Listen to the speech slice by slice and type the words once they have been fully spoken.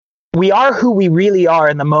we are who we really are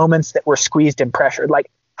in the moments that we're squeezed and pressured. Like,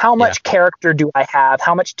 how much character do I have?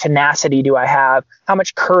 How much tenacity do I have? How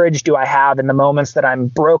much courage do I have in the moments that I'm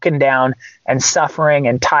broken down and suffering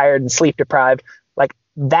and tired and sleep deprived? Like,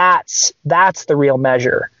 that's the real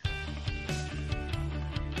measure.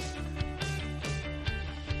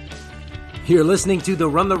 You're listening to the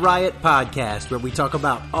Run the Riot podcast, where we talk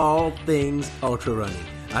about all things ultra running.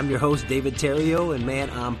 I'm your host, David Terrio, and man,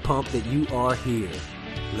 I'm pumped that you are here.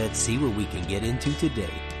 Let's see what we can get into today.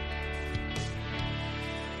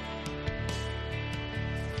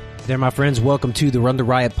 There, my friends, welcome to the Run the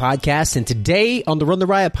Riot podcast, and today on the Run the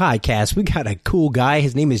Riot podcast, we got a cool guy.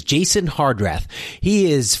 His name is Jason Hardrath.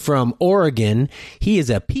 He is from Oregon. He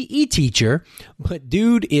is a PE teacher, but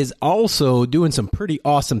dude is also doing some pretty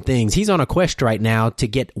awesome things. He's on a quest right now to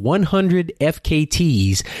get 100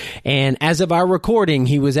 FKTs, and as of our recording,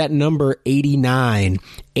 he was at number 89.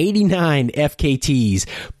 89 FKTs.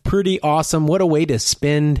 Pretty awesome. What a way to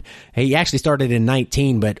spend. He actually started in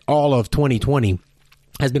 19, but all of 2020.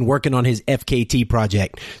 Has been working on his FKT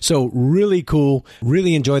project. So really cool.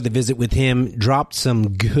 Really enjoyed the visit with him. Dropped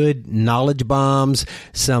some good knowledge bombs,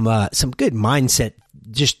 some good mindset,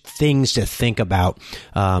 just things to think about.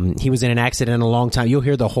 He was in an accident a long time. You'll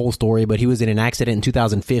hear the whole story, but he was in an accident in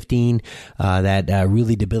 2015 that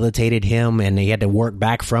really debilitated him, and he had to work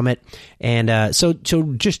back from it. And so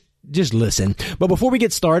just listen. But before we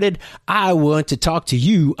get started, I want to talk to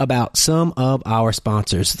you about some of our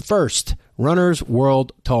sponsors. First, Runner's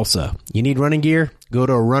World Tulsa. You need running gear? Go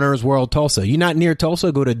to Runner's World Tulsa. You're not near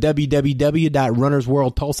Tulsa? Go to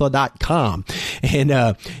www.runnersworldtulsa.com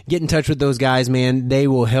and get in touch with those guys, man. They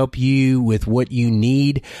will help you with what you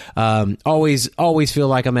need. Always feel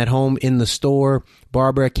like I'm at home in the store.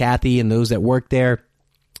 Barbara, Kathy, and those that work there,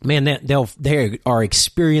 man, they are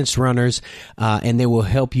experienced runners, and they will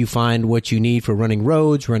help you find what you need for running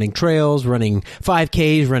roads, running trails, running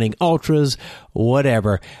 5Ks, running ultras,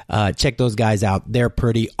 whatever. Check those guys out. They're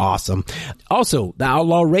pretty awesome. Also, the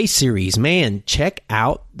Outlaw Race Series. Man, check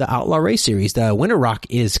out the Outlaw Race Series. The Winter Rock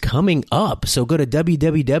is coming up, so go to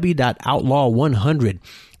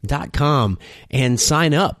www.outlaw100.com and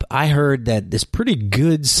sign up. I heard that this pretty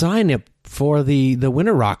good sign up for the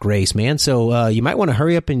Winter Rock race, man. So you might want to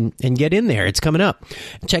hurry up and get in there. It's coming up.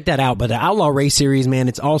 Check that out. But the Outlaw Race Series, man,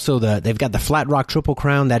 it's also they've got the Flat Rock Triple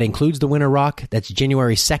Crown that includes the Winter Rock. That's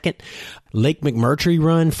January 2nd. Lake McMurtry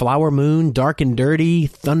Run, Flower Moon, Dark and Dirty,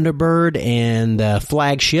 Thunderbird, and the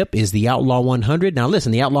flagship is the Outlaw 100. Now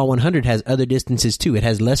listen, the Outlaw 100 has other distances too. It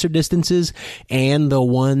has lesser distances and the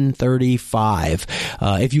 135.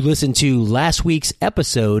 If you listen to last week's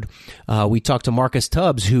episode, we talked to Marcus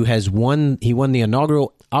Tubbs, who won the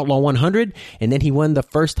inaugural Outlaw 100, and then he won the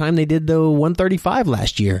first time they did the 135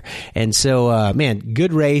 last year. And so, man,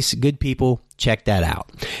 good race, good people. Check that out.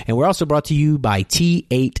 And we're also brought to you by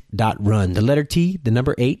T8.run. The letter T, the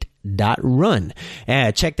number 8.run.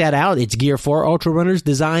 Check that out. It's gear for ultra runners,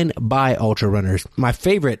 designed by ultra runners. My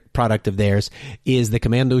favorite product of theirs is the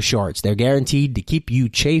Commando shorts. They're guaranteed to keep you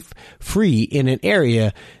chafe free in an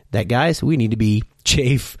area that, guys, we need to be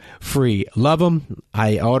chafe free. Love them.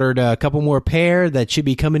 I ordered a couple more pair that should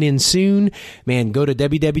be coming in soon. Man, go to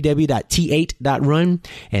www.t8.run,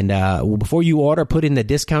 and before you order, put in the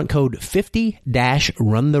discount code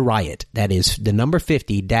 50-run the riot. That is the number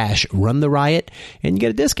 50-run the riot, and you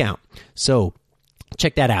get a discount. So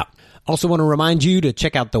check that out. Also want to remind you to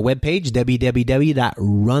check out the webpage,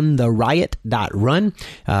 www.runtheriot.run.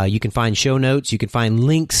 You can find show notes. You can find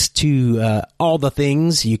links to all the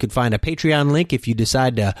things. You can find a Patreon link if you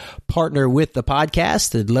decide to partner with the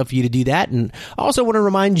podcast. I'd love for you to do that. And I also want to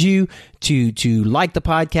remind you to like the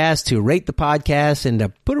podcast, to rate the podcast, and to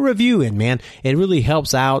put a review in, man. It really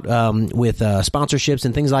helps out with sponsorships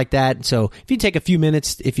and things like that. So if you take a few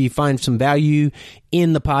minutes, if you find some value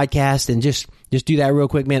in the podcast, and just do that real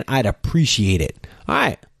quick, man, I'd appreciate it. All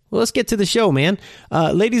right, well, let's get to the show, man.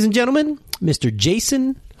 Ladies and gentlemen, Mr.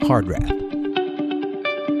 Jason Hardrath.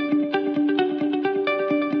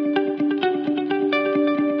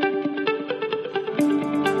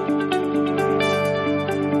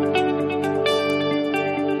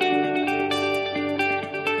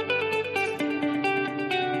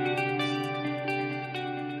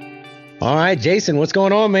 All right, Jason, what's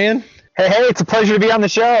going on, man? Hey, it's a pleasure to be on the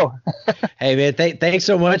show. Hey, man, thanks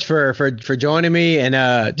so much for joining me,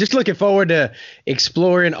 and just looking forward to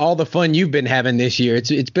exploring all the fun you've been having this year.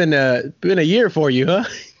 It's been a year for you, huh?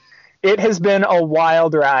 It has been a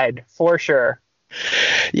wild ride, for sure.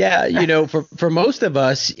 Yeah, for most of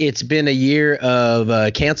us, it's been a year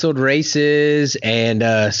of canceled races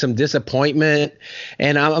and some disappointment.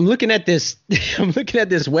 And I'm looking at this. I'm looking at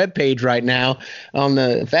this webpage right now on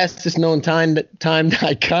the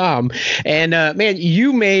fastestknowntime.com. And man,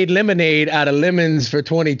 you made lemonade out of lemons for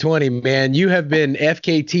 2020. Man, you have been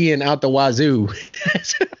FKT and out the wazoo,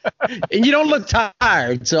 and you don't look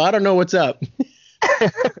tired. So I don't know what's up.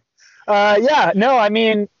 Yeah, no, I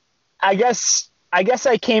mean, I guess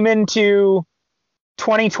I came into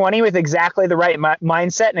 2020 with exactly the right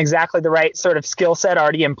mindset and exactly the right sort of skill set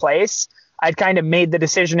already in place. I'd kind of made the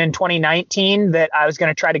decision in 2019 that I was going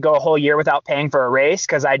to try to go a whole year without paying for a race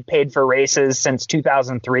because I'd paid for races since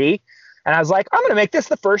 2003. And I was like, I'm going to make this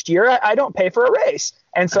the first year I don't pay for a race.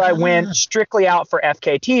 And so I went strictly out for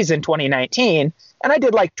FKTs in 2019, and I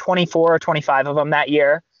did like 24 or 25 of them that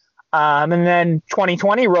year. And then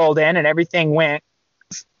 2020 rolled in and everything went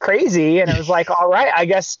crazy. And it was like, all right, I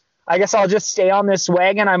guess I'll just stay on this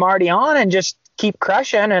wagon I'm already on and just keep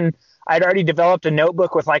crushing. And I'd already developed a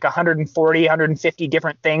notebook with like 140, 150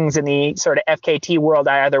 different things in the sort of FKT world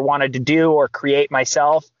I either wanted to do or create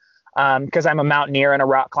myself, because I'm a mountaineer and a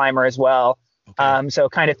rock climber as well. Okay. So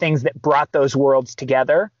kind of things that brought those worlds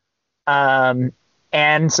together.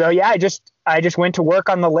 And so, yeah, I just went to work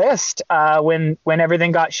on the list when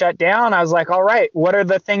everything got shut down. I was like, all right, what are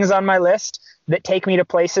the things on my list that take me to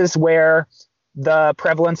places where the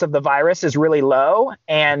prevalence of the virus is really low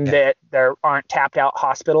and that there aren't tapped out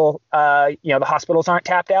the hospitals aren't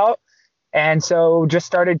tapped out. And so just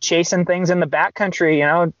started chasing things in the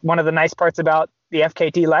backcountry. One of the nice parts about the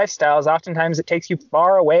FKT lifestyle is oftentimes it takes you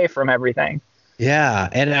far away from everything. Yeah,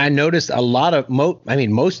 and I noticed a lot of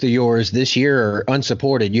most of yours this year are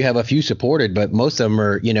unsupported. You have a few supported, but most of them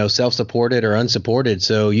are, self-supported or unsupported.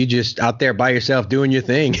 So you just out there by yourself doing your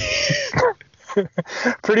thing.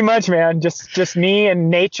 Pretty much, man. Just me and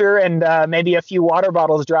nature and maybe a few water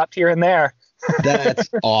bottles dropped here and there. That's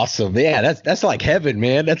awesome. Yeah, that's like heaven,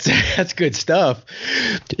 man. That's good stuff.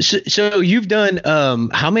 So you've done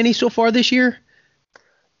how many so far this year?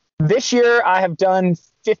 This year I have done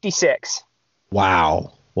 56.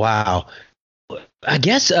 Wow. I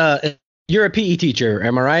guess you're a PE teacher,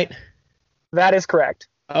 am I right? That is correct.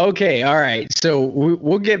 Okay, all right. So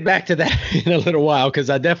we'll get back to that in a little while because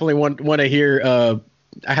I definitely want to hear.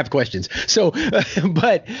 I have questions. So,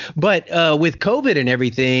 but with COVID and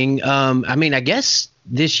everything, I guess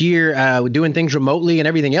this year doing things remotely and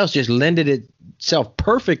everything else just lended itself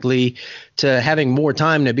perfectly to having more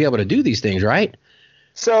time to be able to do these things, right?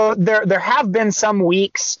 So there have been some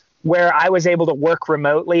weeks where I was able to work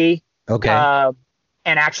remotely, and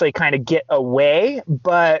actually kind of get away.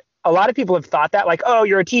 But a lot of people have thought that, like, oh,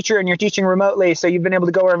 you're a teacher and you're teaching remotely, so you've been able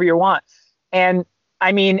to go wherever you want. And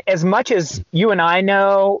I mean, as much as you and I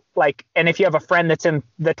know, like, and if you have a friend that's in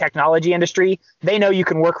the technology industry, they know you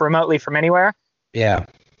can work remotely from anywhere. Yeah.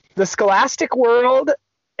 The scholastic world,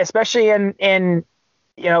 especially in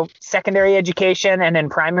secondary education and in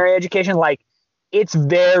primary education, like, it's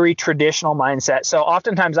very traditional mindset. So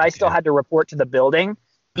oftentimes I still had to report to the building,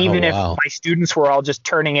 even if my students were all just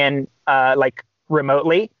turning in like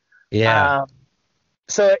remotely. Yeah.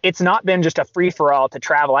 So it's not been just a free for all to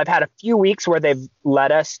travel. I've had a few weeks where they've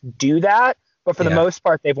let us do that, but for the most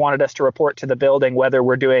part, they've wanted us to report to the building, whether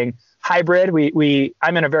we're doing hybrid.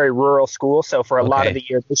 I'm in a very rural school. So for a lot of the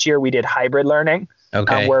year this year, we did hybrid learning,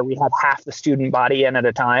 where we had half the student body in at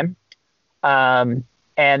a time.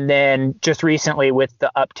 And then just recently with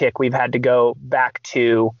the uptick, we've had to go back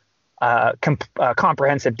to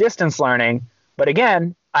comprehensive distance learning. But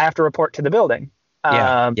again, I have to report to the building.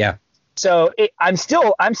 So I'm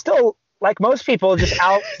still like most people, just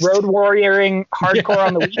out road warrioring hardcore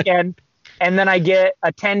on the weekend. And then I get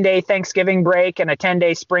a 10-day Thanksgiving break and a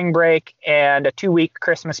 10-day spring break and a 2-week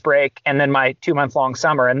Christmas break. And then my 2-month-long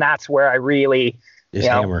summer. And that's where I really,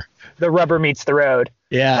 hammer. The rubber meets the road.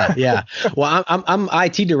 Yeah. Well, I'm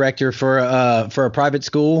IT director for a private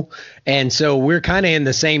school, and so we're kind of in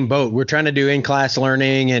the same boat. We're trying to do in-class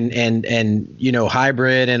learning and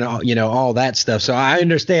hybrid and all that stuff. So I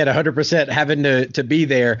understand 100% having to be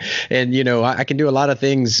there, and I can do a lot of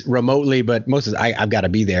things remotely, but most of I've got to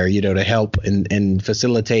be there, to help and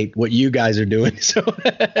facilitate what you guys are doing. So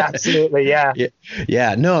absolutely,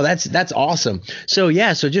 yeah. No, that's awesome. So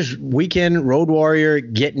so just weekend road warrior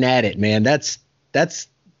getting at it, man. That's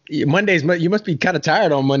Mondays. You must be kind of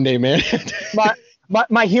tired on Monday, man.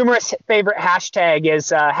 My humorous favorite hashtag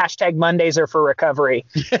is hashtag Mondays are for recovery.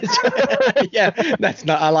 Yeah,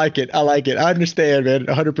 I like it. I understand, man.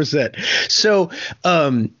 100%. So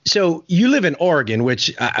you live in Oregon,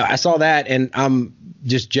 which I saw that, and I'm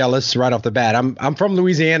just jealous right off the bat. I'm from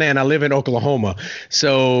Louisiana and I live in Oklahoma.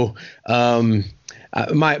 So my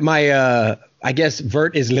I guess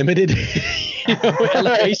vert is limited.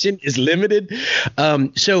 Elevation is limited.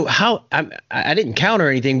 So how I didn't count or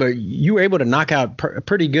anything, but you were able to knock out a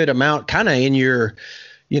pretty good amount, kind of in your,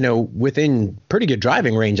 within pretty good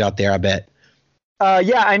driving range out there, I bet.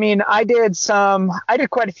 Yeah, I mean, I did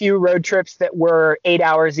quite a few road trips that were 8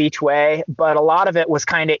 hours each way, but a lot of it was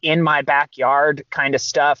kind of in my backyard kind of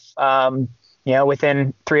stuff,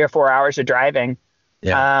 within 3 or 4 hours of driving.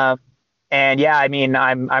 Yeah. And yeah, I mean,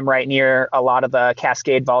 I'm right near a lot of the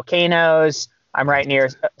Cascade volcanoes. I'm right near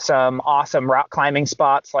some awesome rock climbing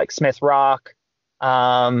spots like Smith Rock.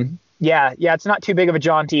 Yeah, it's not too big of a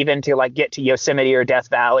jaunt even to like get to Yosemite or Death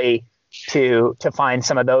Valley to find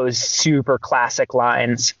some of those super classic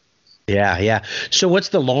lines. Yeah. So what's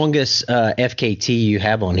the longest FKT you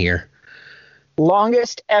have on here?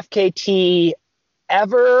 Longest FKT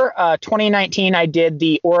ever, 2019, I did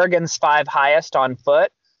the Oregon's 5 highest on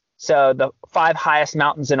foot. So the 5 highest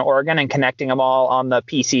mountains in Oregon and connecting them all on the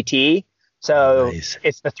PCT. So nice.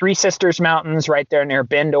 It's the Three Sisters Mountains right there near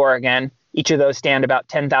Bend, Oregon. Each of those stand about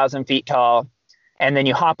 10,000 feet tall. And then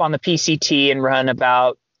you hop on the PCT and run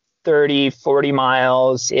about 30, 40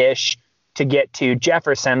 miles ish to get to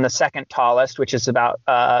Jefferson, the second tallest, which is about,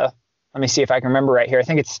 let me see if I can remember right here. I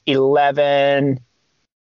think it's 11,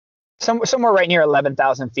 somewhere right near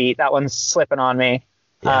 11,000 feet. That one's slipping on me.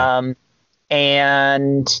 Yeah.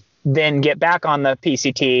 And then get back on the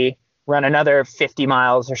PCT, run another 50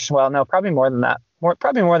 miles or so. Well, no, probably more than that.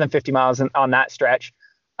 Probably more than 50 miles on that stretch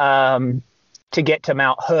to get to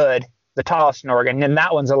Mount Hood, the tallest in Oregon. And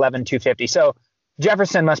that one's 11,250. So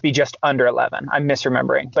Jefferson must be just under 11. I'm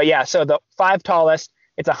misremembering. But yeah, so the 5 tallest,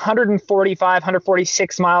 it's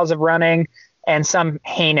 146 miles of running and some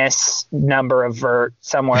heinous number of vert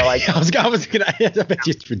somewhere like I was gonna I bet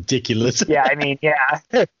you it's ridiculous. Yeah, I mean, yeah.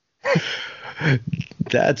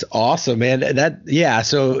 That's awesome, man.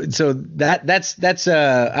 So that's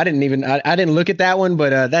I didn't look at that one,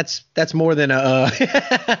 but that's more than a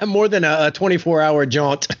 24-hour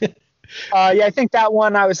jaunt. Yeah, I think that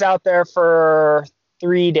one I was out there for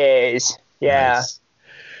 3 days. Yeah. Nice.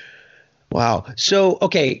 Wow. So,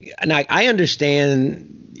 okay. Now I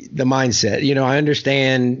understand the mindset, I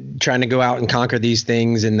understand trying to go out and conquer these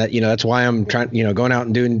things, and that, that's why I'm trying, going out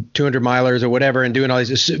and doing 200 milers or whatever and doing all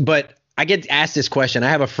these, but I get asked this question. I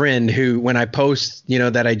have a friend who, when I post,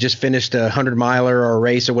 that I just finished a 100 miler or a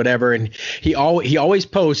race or whatever, and he always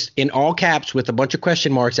posts in all caps with a bunch of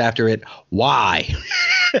question marks after it, why?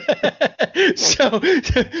 So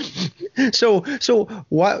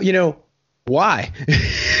why, why?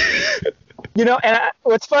 And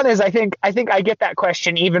what's fun is I think I get that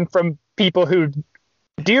question even from people who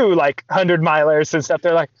do like 100 milers and stuff.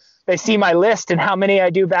 They're like, they see my list and how many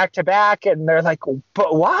I do back to back, and they're like,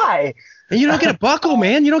 but why? And you don't get a buckle,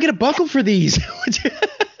 man. You don't get a buckle for these.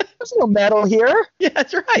 There's no medal here. Yeah,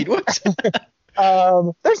 that's right.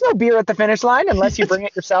 There's no beer at the finish line unless you bring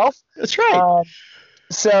it yourself. That's right.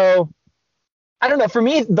 So I don't know. For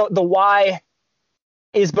me, the why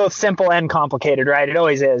is both simple and complicated, right? It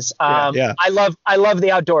always is. Yeah. I love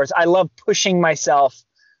the outdoors. I love pushing myself.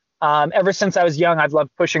 Ever since I was young, I've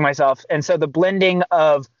loved pushing myself. And so the blending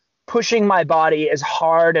of pushing my body as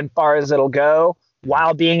hard and far as it'll go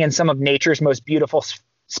while being in some of nature's most beautiful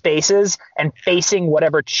spaces and facing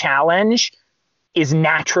whatever challenge is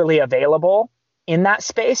naturally available in that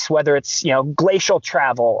space, whether it's, glacial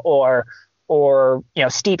travel or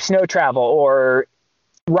steep snow travel or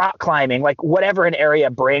rock climbing, like whatever an area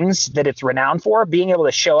brings that it's renowned for, being able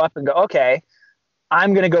to show up and go, okay,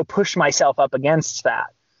 I'm going to go push myself up against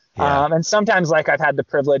that. Yeah. And sometimes, like, I've had the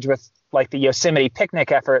privilege with like the Yosemite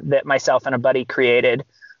picnic effort that myself and a buddy created.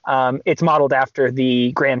 It's modeled after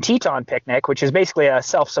the Grand Teton picnic, which is basically a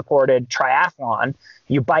self-supported triathlon.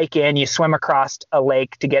 You bike in, you swim across a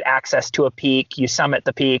lake to get access to a peak, you summit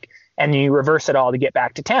the peak, and you reverse it all to get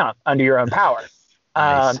back to town under your own power.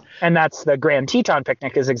 Nice. And that's the Grand Teton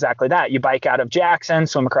picnic is exactly that. You bike out of Jackson,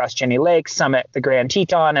 swim across Jenny Lake, summit the Grand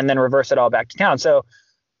Teton, and then reverse it all back to town. So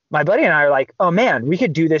my buddy and I are like, oh man, we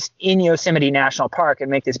could do this in Yosemite National Park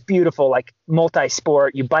and make this beautiful, like,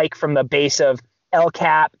 multi-sport. You bike from the base of El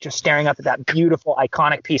Cap, just staring up at that beautiful,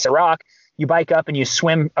 iconic piece of rock. You bike up and you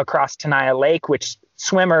swim across Tenaya Lake, which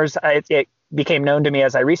swimmers, it became known to me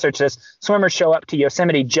as I researched this, swimmers show up to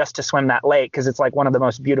Yosemite just to swim that lake because it's like one of the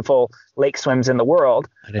most beautiful lake swims in the world,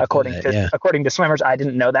 according to swimmers. I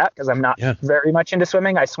didn't know that because I'm not very much into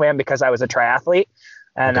swimming. I swam because I was a triathlete,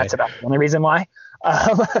 and that's about the only reason why.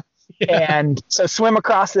 And so swim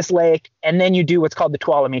across this lake, and then you do what's called the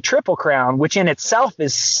Tuolumne Triple Crown, which in itself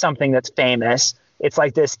is something that's famous. It's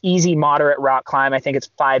like this easy, moderate rock climb. I think it's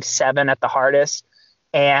 5'7" at the hardest.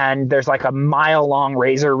 And there's like a mile-long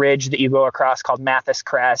razor ridge that you go across called Mathis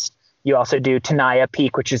Crest. You also do Tenaya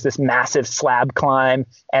Peak, which is this massive slab climb,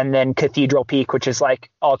 and then Cathedral Peak, which is like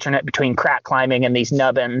alternate between crack climbing and these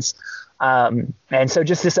nubbins. And so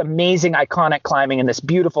just this amazing, iconic climbing in this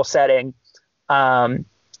beautiful setting. And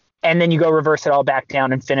then you go reverse it all back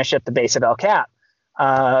down and finish at the base of El Cap.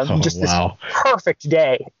 This perfect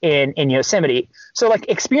day in Yosemite. So like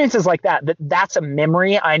experiences like that's a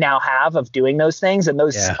memory I now have of doing those things. And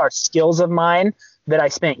those are skills of mine that I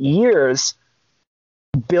spent years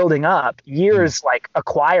building up, like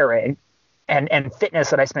acquiring, and fitness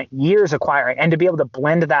that I spent years acquiring, and to be able to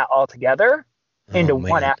blend that all together into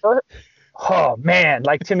one effort. Oh man,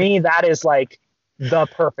 like to me, that is like the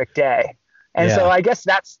perfect day. And so I guess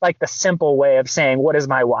that's like the simple way of saying, what is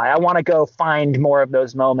my why? I want to go find more of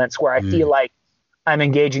those moments where I feel like I'm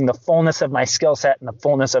engaging the fullness of my skill set and the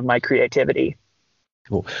fullness of my creativity.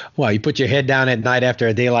 Cool. Well, you put your head down at night after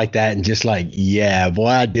a day like that and just like, yeah, boy,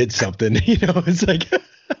 I did something. It's like,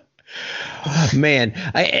 man.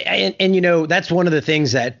 And that's one of the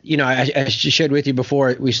things that, I shared with you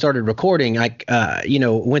before we started recording.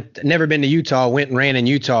 Never been to Utah, went and ran in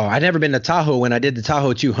Utah. I'd never been to Tahoe when I did the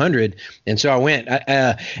Tahoe 200. And so I went,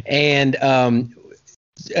 as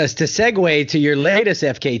to segue to your latest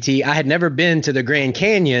FKT, I had never been to the Grand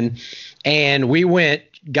Canyon, and we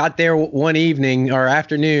got there one evening or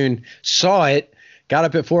afternoon, saw it, got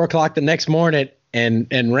up at 4:00 the next morning,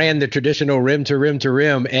 and ran the traditional rim to rim to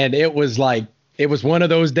rim. And it was one of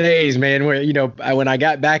those days, man, where, when I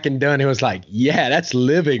got back and done, it was like, yeah, that's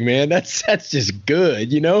living, man. That's just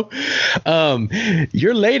good. Your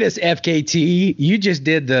latest FKT, you just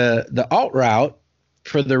did the alt route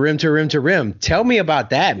for the rim to rim to rim. Tell me about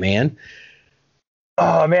that, man.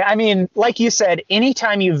 Oh man. I mean, like you said,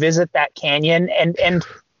 anytime you visit that canyon and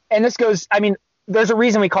this goes, I mean, there's a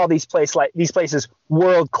reason we call these places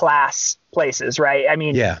world-class places, right? I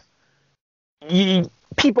mean,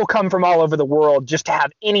 people come from all over the world just to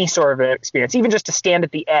have any sort of an experience, even just to stand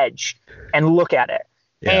at the edge and look at it.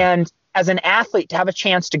 Yeah. And as an athlete, to have a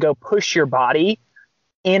chance to go push your body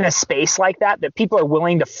in a space like that people are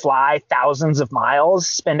willing to fly thousands of miles,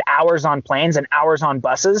 spend hours on planes and hours on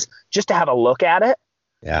buses just to have a look at it.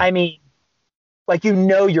 Yeah. I mean, like,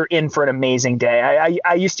 you're in for an amazing day.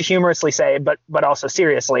 I used to humorously say, but also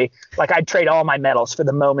seriously, like I'd trade all my medals for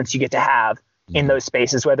the moments you get to have in those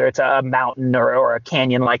spaces, whether it's a mountain or a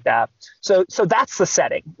canyon like that. So that's the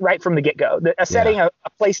setting right from the get-go. A setting, a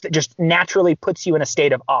place that just naturally puts you in a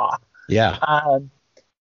state of awe. Yeah.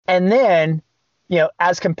 And then,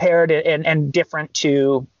 as compared and different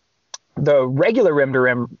to the regular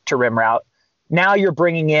rim to rim route, now you're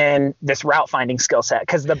bringing in this route finding skill set,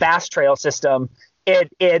 because the Bass Trail system,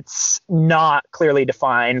 it's not clearly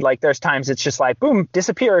defined. Like there's times it's just like, boom,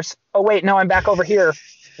 disappears. Oh wait, no, I'm back over here.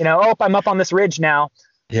 I'm up on this ridge now.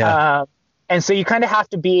 Yeah. And so you kind of have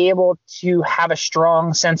to be able to have a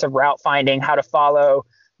strong sense of route finding, how to follow,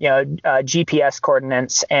 GPS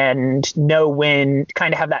coordinates, and know when,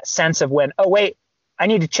 kind of have that sense of when, oh wait, I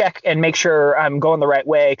need to check and make sure I'm going the right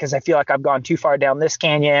way because I feel like I've gone too far down this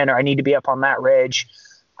canyon, or I need to be up on that ridge.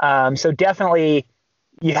 So definitely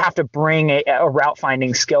you have to bring a route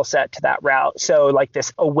finding skill set to that route. So like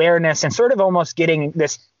this awareness and sort of almost getting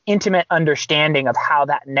this intimate understanding of how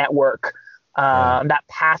that network, that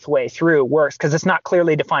pathway through works, because it's not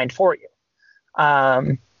clearly defined for you.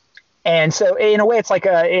 And so in a way, it's like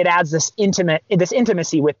it adds this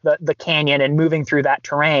intimacy with the canyon and moving through that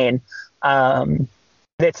terrain.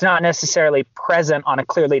 That's not necessarily present on a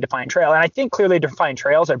clearly defined trail. And I think clearly defined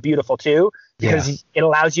trails are beautiful too, because it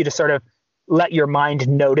allows you to sort of let your mind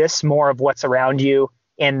notice more of what's around you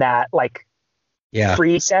in that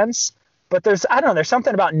free sense. But there's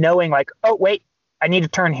something about knowing like, oh wait, I need to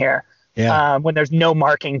turn here. Yeah. When there's no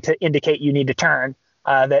marking to indicate you need to turn,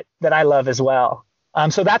 that I love as well.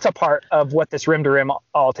 So that's a part of what this rim to rim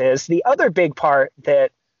alt is. The other big part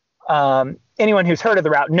that, anyone who's heard of the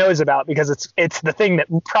route knows about, because it's the thing that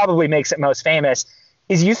probably makes it most famous,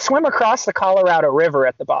 is you swim across the Colorado River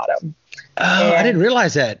at the bottom. Oh, I didn't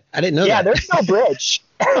realize that. I didn't know that. Yeah, there's no bridge.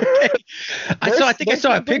 Okay. I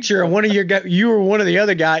saw a picture of one of your guys. You were one of the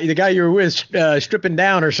other guy, the guy you were with, stripping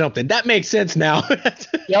down or something. That makes sense now.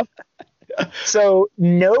 Yep. So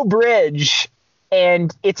no bridge,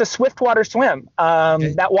 and it's a swift water swim.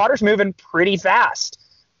 Okay. That water's moving pretty fast,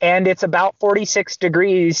 and it's about 46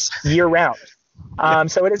 degrees year round.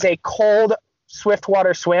 So it is a cold, swift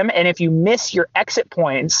water swim. And if you miss your exit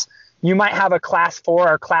points, you might have a class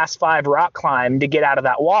 4 or class 5 rock climb to get out of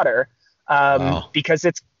that water, because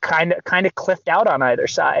it's kind of cliffed out on either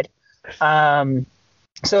side.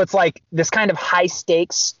 So it's like this kind of high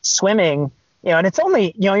stakes swimming, and it's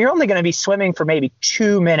only, you're only going to be swimming for maybe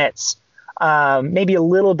 2 minutes, maybe a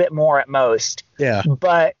little bit more at most. Yeah.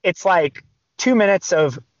 But it's like 2 minutes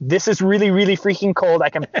of, this is really, really freaking cold. I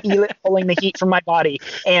can feel it pulling the heat from my body,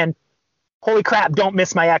 and holy crap, don't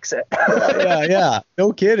miss my exit. Yeah.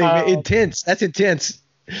 No kidding. Intense. That's intense.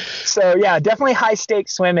 So yeah, definitely high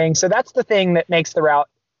stakes swimming. So that's the thing that makes the route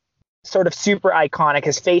sort of super iconic,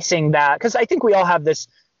 is facing that. Because I think we all have this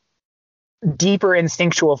deeper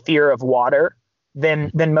instinctual fear of water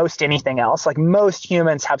than most anything else. Like, most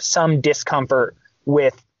humans have some discomfort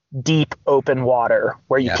with deep open water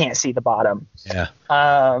where you can't see the bottom. Yeah.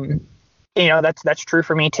 That's true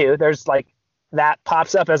for me too. There's like, that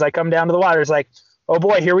pops up as I come down to the water. It's like, oh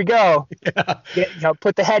boy, here we go. Yeah.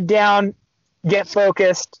 Put the head down, get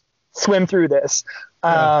focused, swim through this.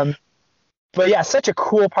 But yeah, such a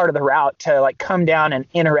cool part of the route to like come down and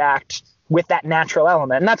interact with that natural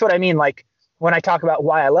element. And that's what I mean. Like, when I talk about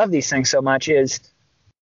why I love these things so much, is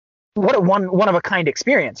what a one of a kind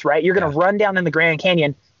experience, right? You're going to run down in the Grand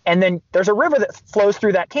Canyon, and then there's a river that flows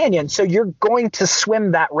through that canyon. So you're going to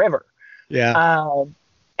swim that river. Yeah.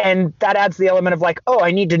 And that adds the element of like, oh,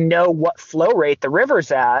 I need to know what flow rate the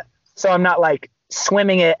river's at, so I'm not like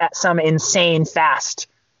swimming it at some insane fast,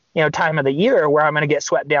 time of the year where I'm going to get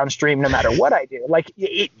swept downstream no matter what I do. Like,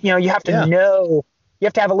 you have to know, you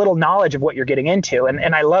have to have a little knowledge of what you're getting into.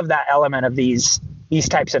 And I love that element of these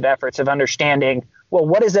types of efforts, of understanding, well,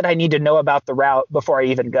 what is it I need to know about the route before I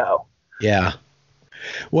even go? Yeah.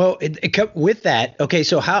 Well, with that, okay,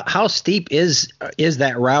 so how steep is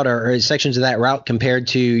that route, or sections of that route, compared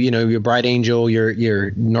to, your Bright Angel,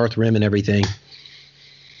 your North Rim and everything?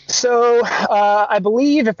 So I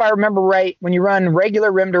believe, if I remember right, when you run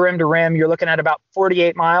regular rim to rim to rim, you're looking at about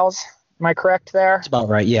 48 miles. Am I correct there? That's about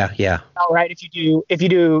right. Yeah. All right. If you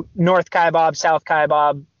do North Kaibab, South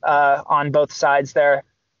Kaibab on both sides there.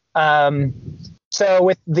 So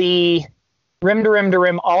with the rim to rim to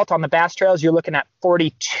rim alt on the Bass Trails, you're looking at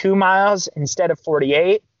 42 miles instead of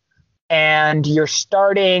 48. And you're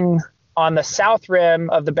starting on the South Rim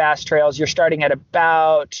of the Bass Trails, you're starting at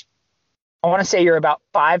about, I want to say you're about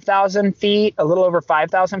 5,000 feet, a little over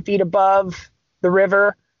 5,000 feet above the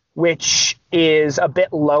river, which is a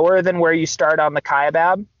bit lower than where you start on the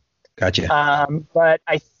Kaibab. Gotcha. But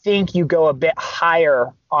I think you go a bit higher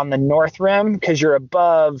on the North Rim, because you're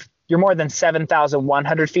more than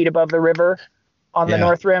 7,100 feet above the river on the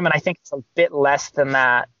North Rim. And I think it's a bit less than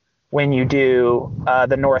that when you do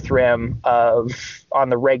the North Rim on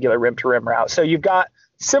the regular rim to rim route. So you've got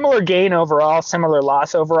similar gain overall, similar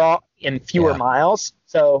loss overall in fewer miles.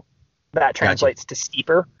 So that translates to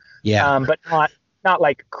steeper. Yeah. But not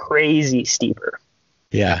like crazy steeper.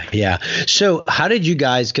 Yeah. So how did you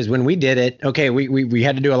guys, because when we did it, okay, we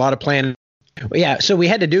had to do a lot of planning. Yeah, so we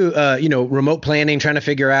had to do, remote planning, trying to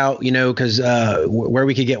figure out, because where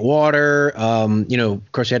we could get water.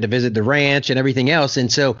 Of course, we had to visit the ranch and everything else.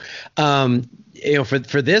 And so,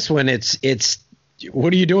 for this one, it's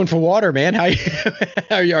what are you doing for water, man? How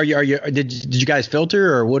did you guys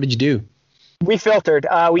filter, or what did you do? We filtered.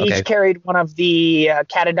 We each carried one of the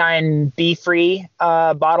Katadyn Be Free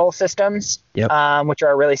bottle systems, which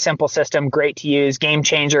are a really simple system, great to use, game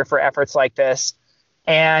changer for efforts like this.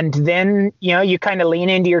 And then, you kind of lean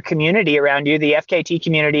into your community around you. The FKT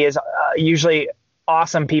community is usually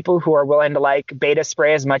awesome people who are willing to like beta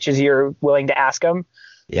spray as much as you're willing to ask them.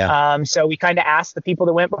 Yeah. So we kind of asked the people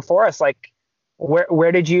that went before us, like,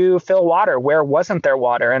 where did you fill water? Where wasn't there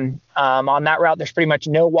water? And on that route, there's pretty much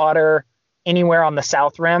no water anywhere on the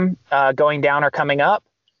South Rim going down or coming up.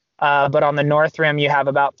 But on the North Rim, you have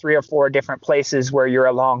about 3 or 4 different places where you're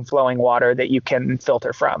along flowing water that you can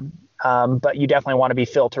filter from. But you definitely want to be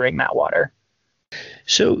filtering that water.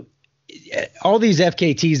 So all these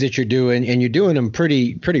FKTs that you're doing, and you're doing them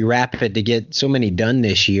pretty rapid to get so many done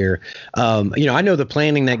this year. I know the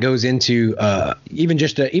planning that goes into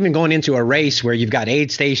even going into a race where you've got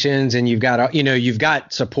aid stations and you've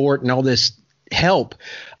got support and all this help.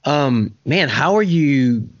 Man, how are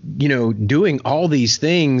you, doing all these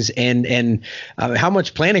things, and how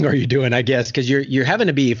much planning are you doing, I guess, because you're having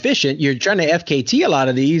to be efficient. You're trying to FKT a lot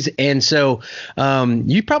of these. And so,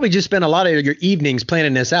 you probably just spent a lot of your evenings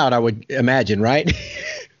planning this out, I would imagine, right?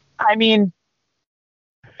 I mean,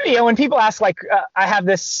 When people ask, like, I have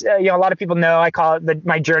this, a lot of people know I call it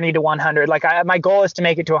my journey to 100. Like, my goal is to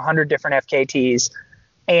make it to 100 different FKTs.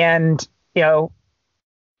 And,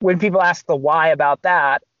 when people ask the why about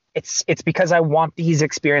that, it's because I want these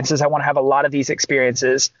experiences. I want to have a lot of these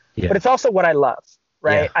experiences, but it's also what I love,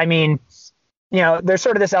 right? Yeah. I mean, there's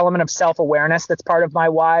sort of this element of self-awareness that's part of my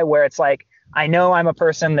why, where it's like, I know I'm a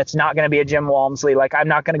person that's not going to be a Jim Walmsley. Like, I'm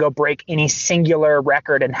not going to go break any singular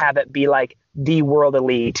record and have it be like the world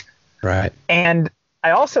elite. Right. And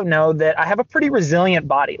I also know that I have a pretty resilient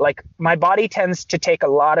body. Like, my body tends to take a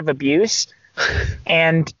lot of abuse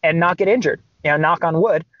and not get injured, knock on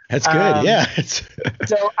wood. That's good. Yeah.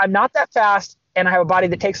 So I'm not that fast, and I have a body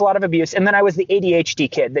that takes a lot of abuse. And then I was the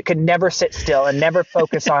ADHD kid that could never sit still and never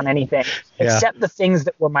focus on anything except the things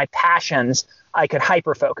that were my passions. I could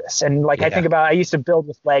hyper focus. And I think about, I used to build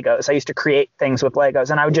with Legos. I used to create things with Legos,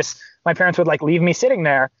 and my parents would leave me sitting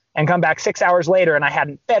there and come back 6 hours later, and I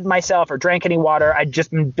hadn't fed myself or drank any water. I'd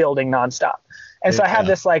just been building nonstop. And so I have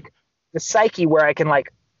this the psyche where I can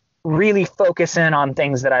really focus in on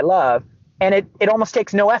things that I love. And it almost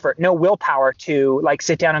takes no effort, no willpower to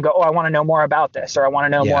sit down and go, oh, I want to know more about this, or I want to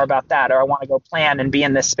know more about that, or I want to go plan and be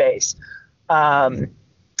in this space. And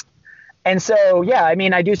so, I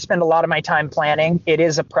mean, I do spend a lot of my time planning. It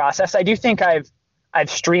is a process. I do think I've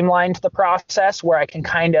streamlined the process where I can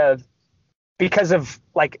kind of, because of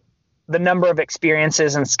the number of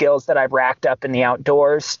experiences and skills that I've racked up in the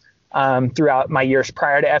outdoors throughout my years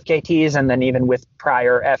prior to FKTs, and then even with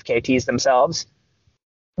prior FKTs themselves,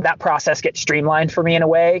 that process gets streamlined for me in a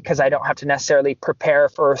way, because I don't have to necessarily prepare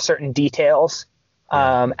for certain details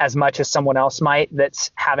as much as someone else might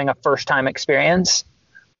that's having a first time experience.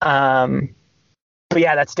 But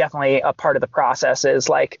that's definitely a part of the process, is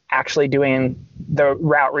actually doing the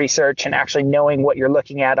route research and actually knowing what you're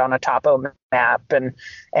looking at on a topo map, and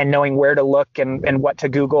knowing where to look and what to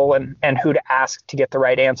Google and who to ask to get the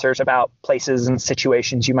right answers about places and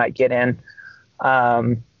situations you might get in.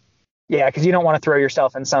 Because you don't want to throw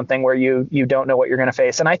yourself in something where you don't know what you're going to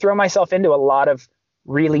face. And I throw myself into a lot of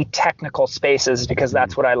really technical spaces because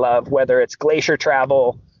that's what I love, whether it's glacier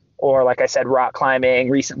travel or, like I said, rock climbing.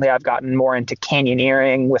 Recently, I've gotten more into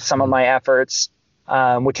canyoneering with some of my efforts,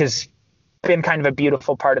 which has been kind of a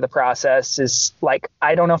beautiful part of the process. Is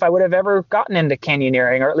I don't know if I would have ever gotten into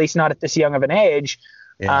canyoneering, or at least not at this young of an age.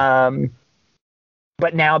 Yeah.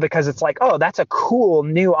 But now, because it's oh, that's a cool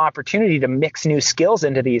new opportunity to mix new skills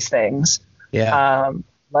into these things. Yeah.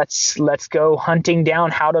 Let's go hunting down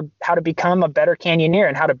how to become a better canyoneer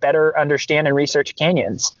and how to better understand and research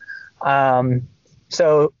canyons.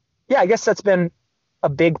 So I guess that's been a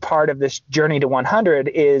big part of this journey to 100,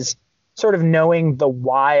 is sort of knowing the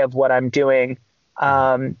why of what I'm doing.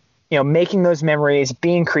 Making those memories,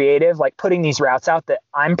 being creative, putting these routes out that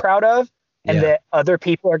I'm proud of. And that other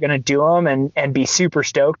people are going to do them and be super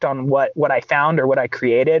stoked on what I found or what I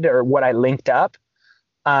created or what I linked up.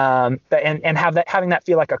 And having that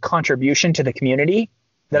feel like a contribution to the community,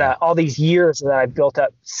 that all these years that I've built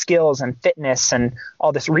up skills and fitness and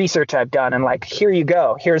all this research I've done, and here you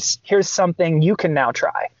go, here's something you can now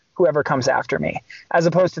try, whoever comes after me, as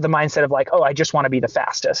opposed to the mindset of oh, I just want to be the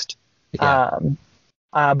fastest.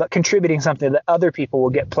 But contributing something that other people will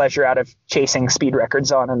get pleasure out of chasing speed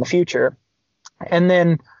records on in the future. And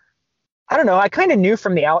then, I don't know, I kind of knew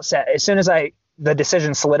from the outset, as soon as the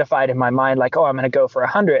decision solidified in my mind, oh, I'm going to go for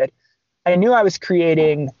 100, I knew I was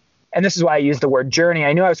creating, and this is why I use the word journey,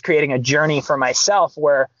 I knew I was creating a journey for myself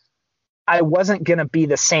where I wasn't going to be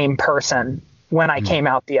the same person when I came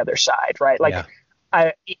out the other side, right?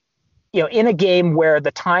 In a game where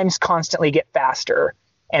the times constantly get faster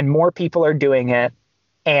and more people are doing it,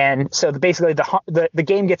 and so basically the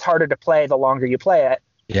game gets harder to play the longer you play it.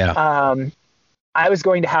 Yeah. I was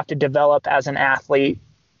going to have to develop as an athlete,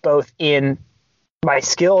 both in my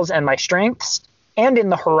skills and my strengths, and in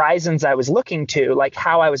the horizons I was looking to,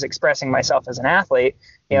 how I was expressing myself as an athlete,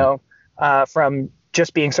 from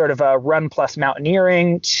just being sort of a run plus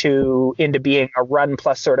mountaineering into being a run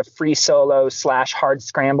plus sort of free solo / hard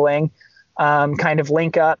scrambling kind of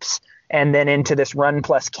link ups. And then into this run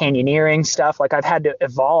plus canyoneering stuff. I've had to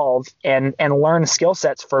evolve and learn skill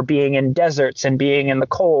sets for being in deserts and being in the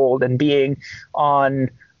cold and being on,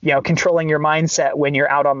 controlling your mindset when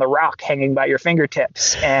you're out on the rock hanging by your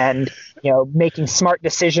fingertips, and, making smart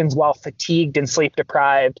decisions while fatigued and sleep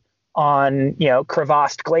deprived on,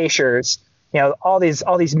 crevassed glaciers. All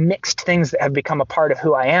these mixed things that have become a part of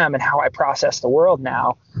who I am and how I process the world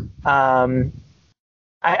now.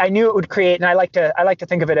 I knew it would create, and I like to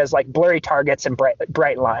think of it as blurry targets and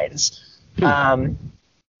bright lines.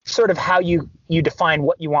 Sort of how you define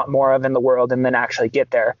what you want more of in the world and then actually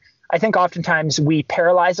get there. I think oftentimes we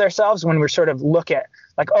paralyze ourselves when we're sort of look at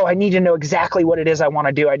like, oh, I need to know exactly what it is I want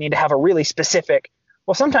to do. I need to have a really specific.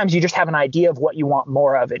 Well, sometimes you just have an idea of what you want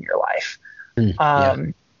more of in your life.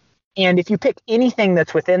 And if you pick anything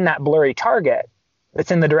that's within that blurry target,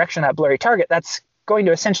 that's in the direction of that blurry target, that's going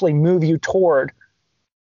to essentially move you toward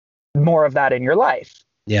more of that in your life.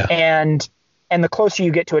 Yeah. And the closer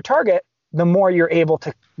you get to a target, the more you're able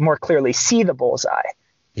to more clearly see the bullseye.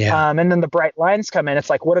 Yeah. And then the bright lines come in. It's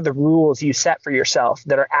like, what are the rules you set for yourself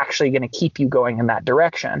that are actually going to keep you going in that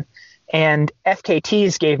direction? And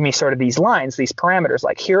FKTs gave me sort of these lines, these parameters,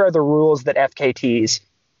 like here are the rules that FKTs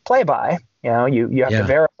play by. You know, you have to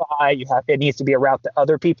verify, it needs to be a route that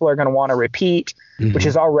other people are going to want to repeat, which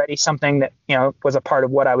is already something that, you know, was a part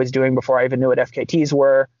of what I was doing before I even knew what FKTs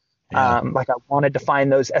were. Like I wanted to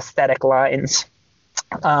find those aesthetic lines.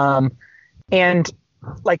 And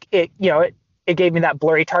like it, you know, it gave me that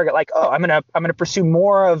blurry target, like, oh, I'm going to pursue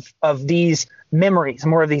more of these memories,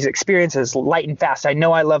 more of these experiences, light and fast. I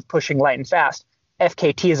know I love pushing light and fast.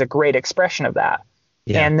 FKT is a great expression of that.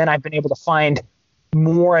 Yeah. And then I've been able to find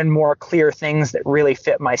more and more clear things that really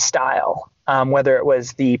fit my style, whether it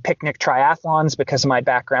was the picnic triathlons because of my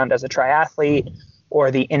background as a triathlete,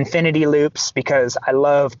 or the infinity loops because I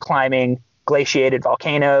love climbing glaciated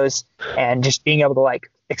volcanoes and just being able to like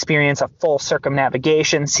experience a full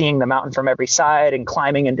circumnavigation, seeing the mountain from every side and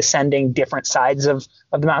climbing and descending different sides of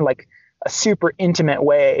the mountain, like a super intimate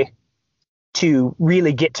way to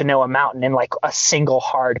really get to know a mountain in like a single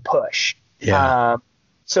hard push. Yeah.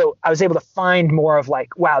 So I was able to find more of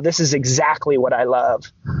like, wow, this is exactly what I love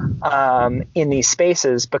in these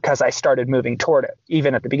spaces because I started moving toward it.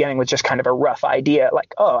 Even at the beginning with just kind of a rough idea,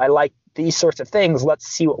 like, oh, I like these sorts of things. Let's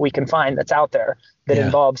see what we can find that's out there that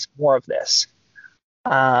involves more of this.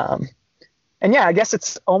 And yeah, I guess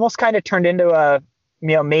it's almost kind of turned into a,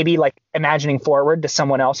 you know, maybe like imagining forward to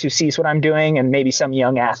someone else who sees what I'm doing and maybe some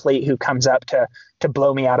young athlete who comes up to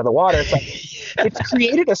blow me out of the water. It's like, it's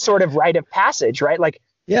created a sort of rite of passage, right? Like,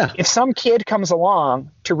 yeah, if some kid comes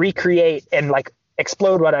along to recreate and like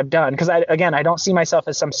explode what I've done, because I don't see myself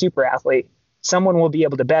as some super athlete, someone will be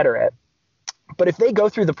able to better it. But if they go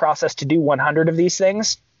through the process to do 100 of these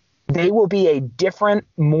things, they will be a different,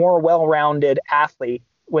 more well-rounded athlete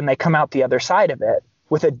when they come out the other side of it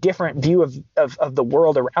with a different view of the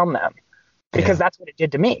world around them, because that's what it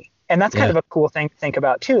did to me. And that's kind of a cool thing to think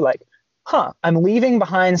about too. Like, I'm leaving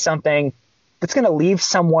behind something that's going to leave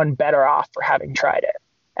someone better off for having tried it.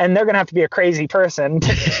 And they're going to have to be a crazy person.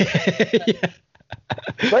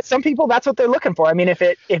 But some people, that's what they're looking for. I mean, if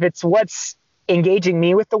it's what's engaging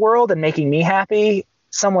me with the world and making me happy,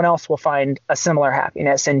 someone else will find a similar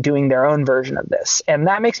happiness in doing their own version of this. And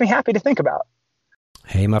that makes me happy to think about.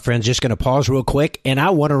 Hey, my friends, just going to pause real quick, and I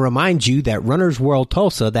want to remind you that Runner's World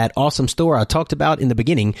Tulsa, that awesome store I talked about in the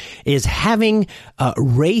beginning, is having a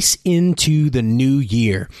race into the new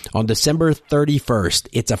year on December 31st.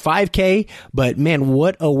 It's a 5K, but man,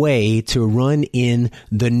 what a way to run in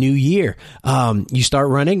the new year. You start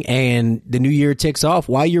running, and the new year ticks off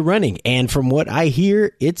while you're running, and from what I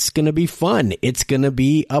hear, it's going to be fun. It's going to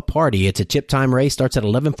be a party. It's a chip time race, starts at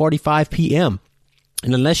 11:45 p.m.,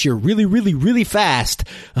 and unless you're really, really, really fast,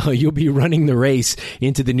 you'll be running the race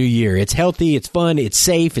into the new year. It's healthy, it's fun, it's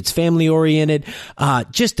safe, it's family-oriented,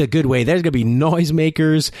 just a good way. There's going to be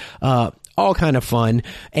noisemakers, all kind of fun.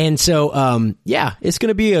 And so, yeah, it's going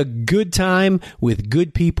to be a good time with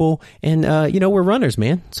good people. And, we're runners,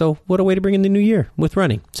 man. So what a way to bring in the new year with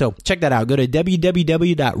running. So check that out. Go to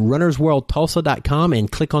www.runnersworldtulsa.com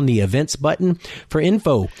and click on the events button for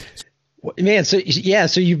info. Man, so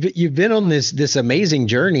you've been on this amazing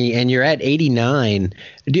journey, and you're at 89.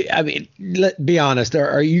 Be honest.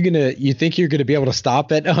 You think you're gonna be able to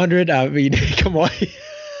stop at 100? I mean, come on.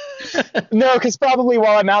 No, because probably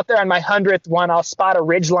while I'm out there on my 100th one, I'll spot a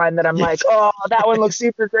ridge line that I'm like, oh, that one looks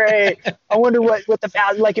super great. I wonder what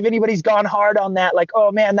the like if anybody's gone hard on that. Like,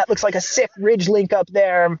 oh man, that looks like a sick ridge link up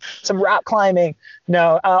there. Some rock climbing.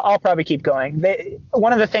 No, I'll probably keep going.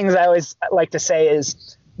 One of the things I always like to say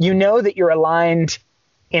is, you know that you're aligned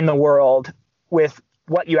in the world with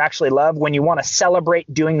what you actually love when you want to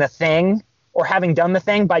celebrate doing the thing or having done the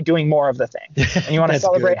thing by doing more of the thing. And you want to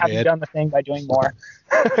celebrate having done the thing by doing more.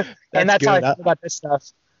 And that's how I feel about this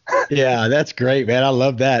stuff. Yeah, that's great, man. I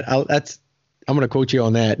love that. I'm going to quote you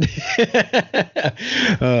on that.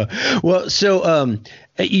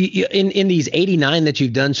 In these 89 that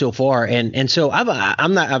you've done so far, and so I'm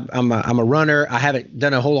a runner. I haven't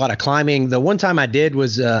done a whole lot of climbing. The one time I did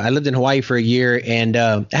was I lived in Hawaii for a year, and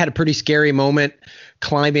I had a pretty scary moment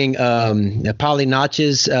climbing Pali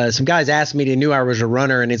Notches. Some guys asked me, they knew I was a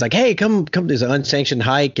runner, and he's like, hey, come to this unsanctioned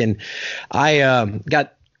hike, and I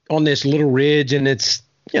got on this little ridge, and it's,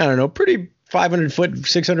 I don't know, pretty 500 foot,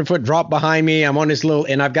 600 foot drop behind me. I'm on this little,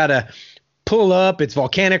 and I've got to pull up. It's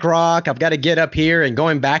volcanic rock. I've got to get up here, and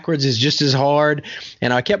going backwards is just as hard.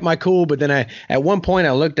 And I kept my cool, but then at one point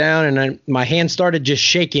I looked down and my hand started just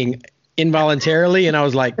shaking involuntarily, and I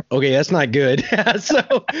was like, okay, that's not good.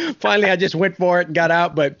 So finally I just went for it and got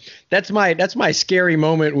out. But that's my scary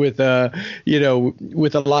moment with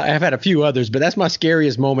with a lot. I've had a few others, but that's my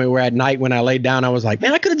scariest moment, where at night when I laid down, I was like,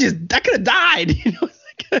 man, I could have died.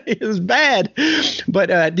 It was bad. But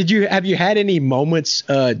have you had any moments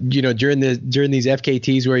during these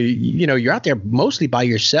FKTs where you're out there mostly by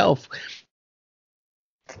yourself?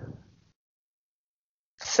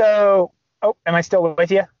 So, am I still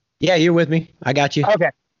with you? Yeah, you're with me. I got you.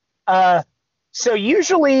 Okay. So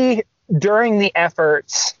usually during the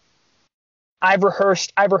efforts, I've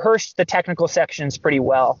rehearsed the technical sections pretty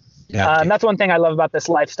well. Yeah. That's one thing I love about this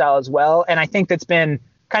lifestyle as well. And I think that's been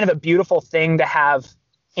kind of a beautiful thing to have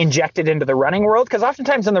injected into the running world, because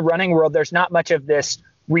oftentimes in the running world, there's not much of this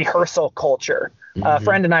rehearsal culture. A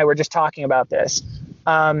friend and I were just talking about this.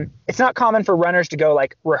 It's not common for runners to go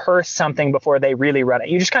like rehearse something before they really run it.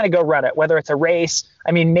 You just kind of go run it, whether it's a race.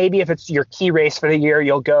 I mean, maybe if it's your key race for the year,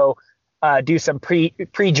 you'll go do some pre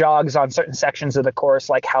jogs on certain sections of the course,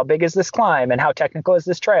 like how big is this climb and how technical is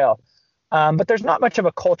this trail. But there's not much of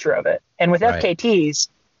a culture of it. And with FKTs,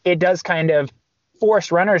 it does kind of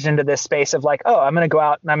force runners into this space of like, oh, I'm going to go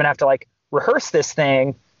out and I'm going to have to like rehearse this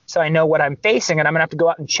thing so I know what I'm facing, and I'm going to have to go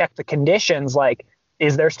out and check the conditions. Like,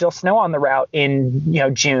 is there still snow on the route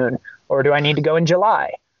in June, or do I need to go in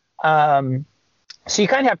July? So you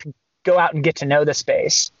kind of have to go out and get to know the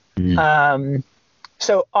space.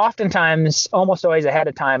 So oftentimes, almost always ahead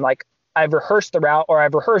of time, like I've rehearsed the route, or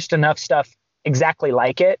I've rehearsed enough stuff exactly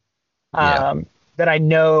like it that I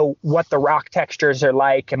know what the rock textures are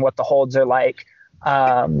like and what the holds are like.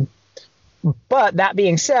 But that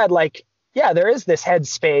being said, like, yeah, there is this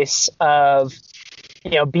headspace of,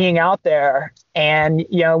 being out there. And,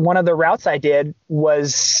 one of the routes I did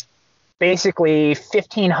was basically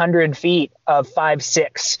 1,500 feet of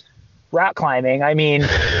 5-6 route climbing. I mean,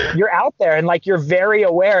 you're out there and like, you're very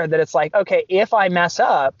aware that it's like, okay, if I mess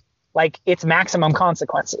up, like it's maximum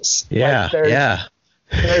consequences. Yeah. Like,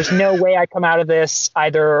 there's no way I come out of this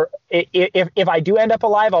either. If I do end up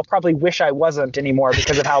alive, I'll probably wish I wasn't anymore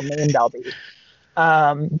because of how maimed I'll be.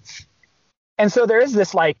 And so there is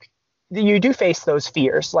this, like, you do face those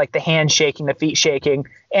fears, like the hand shaking, the feet shaking,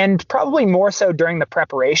 and probably more so during the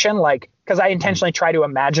preparation, like, because I intentionally try to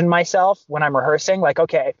imagine myself when I'm rehearsing, like,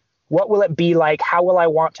 okay, what will it be like? How will I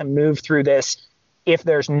want to move through this if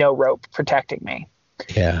there's no rope protecting me?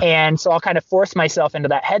 Yeah. And so I'll kind of force myself into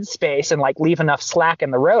that headspace and like leave enough slack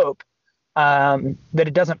in the rope that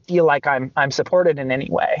it doesn't feel like I'm supported in any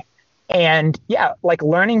way. And yeah, like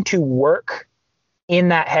learning to work in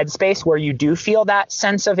that headspace where you do feel that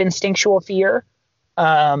sense of instinctual fear,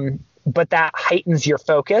 but that heightens your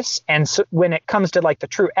focus. And so when it comes to like the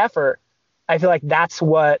true effort, I feel like that's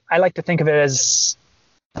what I like to think of it as.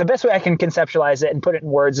 The best way I can conceptualize it and put it in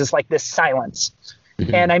words is like this silence.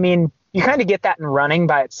 And I mean, you kind of get that in running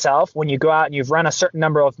by itself when you go out and you've run a certain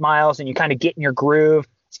number of miles and you kind of get in your groove,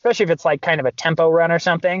 especially if it's like kind of a tempo run or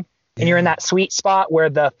something, and you're in that sweet spot where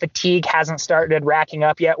the fatigue hasn't started racking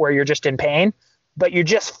up yet, where you're just in pain, but you're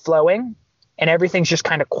just flowing and everything's just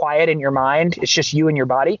kind of quiet in your mind. It's just you and your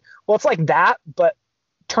body. Well, it's like that, but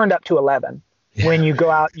turned up to 11 when you go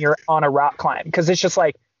out and you're on a rock climb, because it's just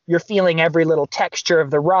like you're feeling every little texture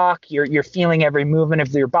of the rock. You're feeling every movement of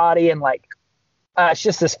your body, and like, it's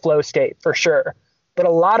just this flow state for sure. But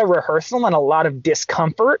a lot of rehearsal and a lot of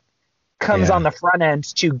discomfort comes on the front end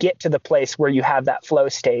to get to the place where you have that flow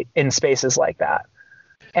state in spaces like that.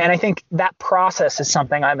 And I think that process is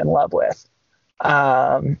something I'm in love with,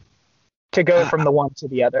 to go from the one to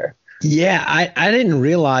the other. Yeah, I didn't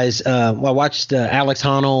realize. I watched Alex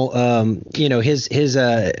Honnold, his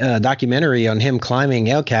documentary on him climbing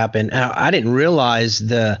El Cap, and I didn't realize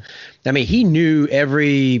he knew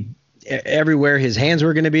everywhere his hands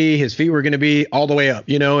were going to be, his feet were going to be, all the way up,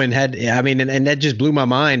 and and that just blew my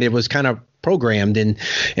mind. It was kind of programmed,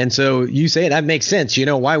 and so you say that makes sense.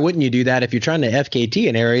 Why wouldn't you do that if you're trying to FKT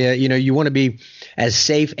an area? You want to be as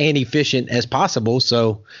safe and efficient as possible.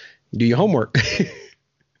 So do your homework.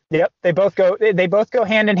 Yep, they both go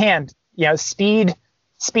hand in hand. Speed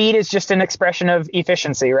is just an expression of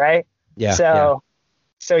efficiency, right? Yeah.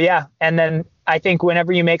 So yeah, and then I think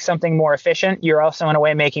whenever you make something more efficient, you're also in a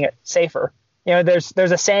way making it safer. There's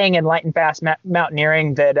a saying in light and fast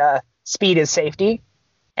mountaineering that speed is safety,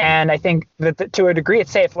 and I think that to a degree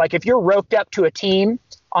it's safe. Like if you're roped up to a team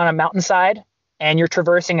on a mountainside and you're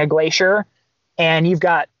traversing a glacier, and you've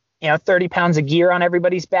got 30 pounds of gear on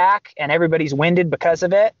everybody's back and everybody's winded because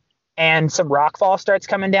of it, and some rock fall starts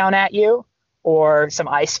coming down at you or some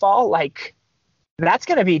ice fall, like that's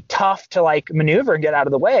going to be tough to like maneuver and get out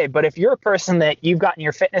of the way. But if you're a person that you've gotten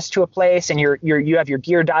your fitness to a place and you have your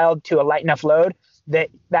gear dialed to a light enough load that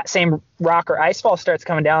same rock or ice fall starts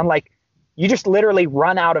coming down, like you just literally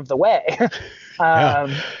run out of the way.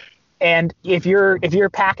 And if you're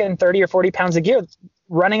packing 30 or 40 pounds of gear,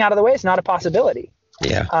 running out of the way is not a possibility.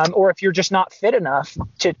 Yeah. Or if you're just not fit enough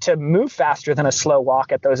to move faster than a slow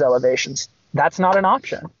walk at those elevations, that's not an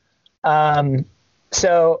option.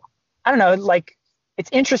 So I don't know, like it's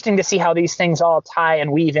interesting to see how these things all tie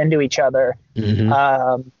and weave into each other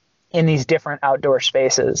in these different outdoor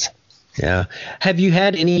spaces. Yeah. Have you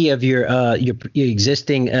had any of your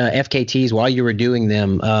existing FKTs while you were doing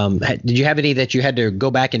them? Did you have any that you had to go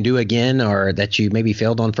back and do again, or that you maybe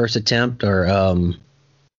failed on first attempt, or?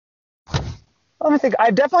 Let me think.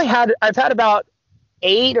 I've had about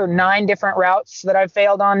 8 or 9 different routes that I've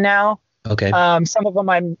failed on now. Okay. Some of them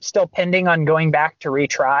I'm still pending on going back to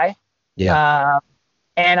retry. Yeah.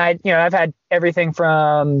 And I've had everything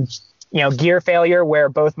from, gear failure where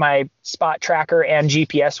both my spot tracker and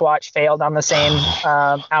GPS watch failed on the same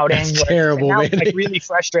outing. That's terrible, man. It's like really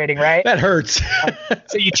frustrating, right? That hurts.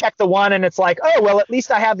 So you check the one and it's like, oh, well, at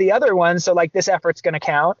least I have the other one. So like this effort's going to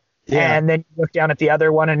count. Yeah. And then you look down at the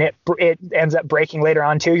other one and it ends up breaking later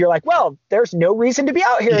on too. You're like, well, there's no reason to be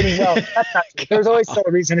out here anymore. Well, that's not true. There's always still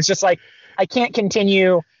a reason. It's just like, I can't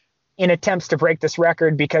continue in attempts to break this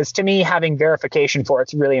record, because to me, having verification for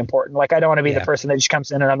it's really important. Like, I don't want to be the person that just comes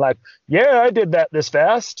in and I'm like, yeah, I did that this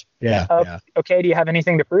fast. Yeah. Okay. Do you have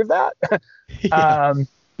anything to prove that?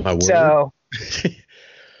 My word. So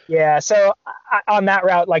yeah. So on that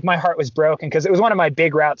route, like my heart was broken because it was one of my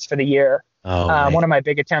big routes for the year. One of my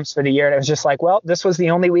big attempts for the year. And it was just like, well, this was the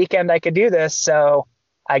only weekend I could do this. So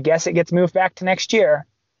I guess it gets moved back to next year.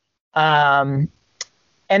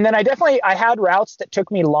 And then I had routes that took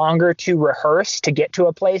me longer to rehearse to get to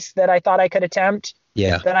a place that I thought I could attempt.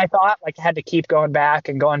 Yeah. Then I thought, like, I had to keep going back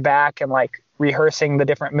and like rehearsing the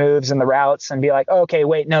different moves and the routes and be like, oh, okay,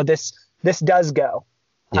 wait, no, this does go.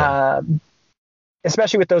 Yeah.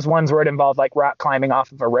 Especially with those ones where it involved like rock climbing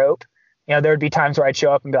off of a rope. There would be times where I'd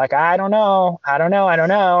show up and be like, I don't know.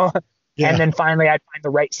 Yeah. And then finally I'd find the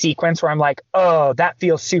right sequence where I'm like, oh, that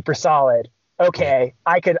feels super solid. Okay,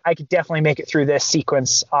 I could definitely make it through this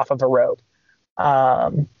sequence off of a rope.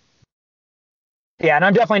 And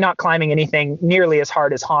I'm definitely not climbing anything nearly as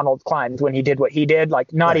hard as Honnold climbed when he did what he did,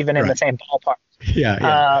 like not even in the same ballpark.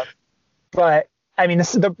 Yeah. But I mean,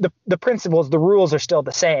 the principles, the rules are still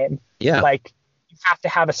the same. Yeah. Like you have to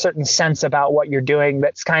have a certain sense about what you're doing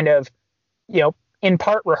that's kind of, in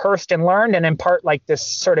part rehearsed and learned, and in part like this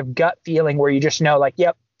sort of gut feeling where you just know, like,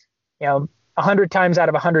 yep, 100 times out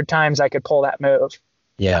of 100 times I could pull that move.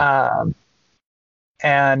 Yeah.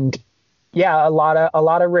 And yeah, a lot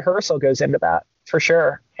of rehearsal goes into that for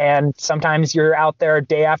sure. And sometimes you're out there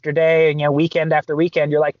day after day and, weekend after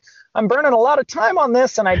weekend, you're like, I'm burning a lot of time on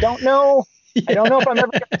this. And I don't know, I don't know if I'm ever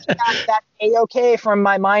going to get that A-OK from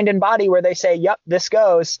my mind and body where they say, yep, this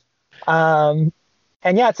goes.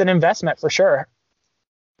 And yeah, it's an investment for sure.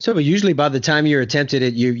 So, but usually by the time you're attempted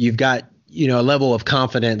it, you've got, a level of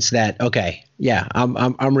confidence that, okay, yeah,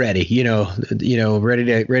 I'm ready,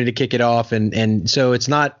 ready to kick it off. And so it's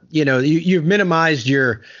not, you've minimized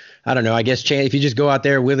your, I don't know, I guess chance. If you just go out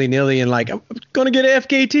there willy nilly and like, I'm going to get an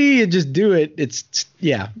FKT and just do it. It's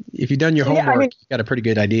if you've done your homework, you've got a pretty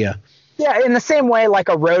good idea. Yeah. In the same way, like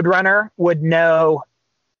a road runner would know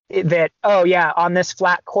that, oh yeah, on this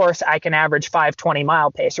flat course, I can average 5:20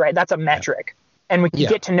 mile pace, right? That's a metric. Yeah. And we can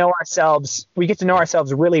get to know ourselves. We get to know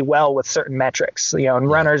ourselves really well with certain metrics,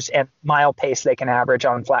 and runners and mile pace they can average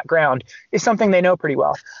on flat ground is something they know pretty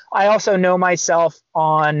well. I also know myself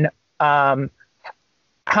on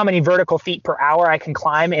how many vertical feet per hour I can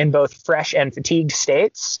climb in both fresh and fatigued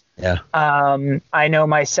states. Yeah. I know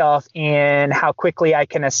myself in how quickly I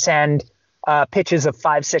can ascend pitches of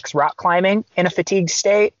 5-6 rock climbing in a fatigued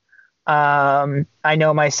state. I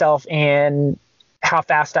know myself in how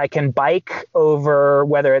fast I can bike over,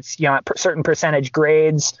 whether it's at certain percentage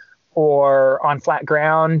grades or on flat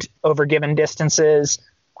ground over given distances.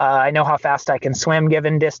 I know how fast I can swim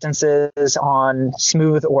given distances on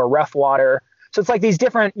smooth or rough water. So it's like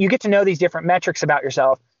you get to know these different metrics about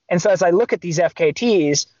yourself. And so as I look at these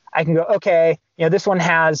FKTs, I can go, okay, this one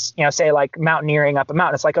has, say like mountaineering up a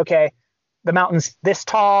mountain. It's like, okay, the mountain's this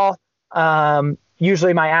tall.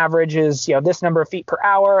 Usually my average is, this number of feet per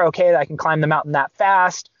hour. Okay, I can climb the mountain that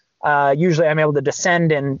fast. Usually I'm able to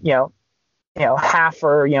descend in, half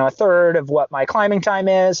or, a third of what my climbing time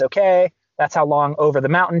is. Okay, That's how long over the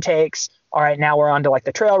mountain takes. All right, now we're on to like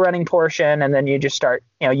the trail running portion. And then you just start,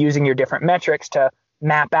 using your different metrics to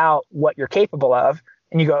map out what you're capable of.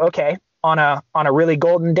 And you go, okay, on a really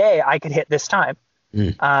golden day, I could hit this time.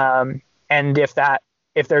 And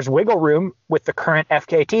if there's wiggle room with the current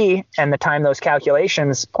FKT and the time those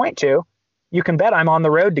calculations point to, you can bet I'm on the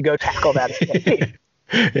road to go tackle that FKT.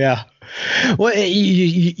 Yeah. Well,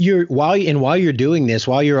 while you're doing this,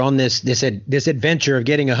 while you're on this adventure of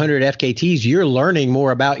getting 100 FKTs, you're learning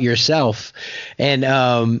more about yourself, and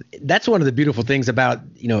that's one of the beautiful things about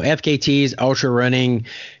FKTs, ultra running.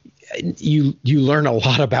 You learn a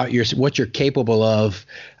lot about what you're capable of.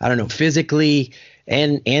 I don't know, physically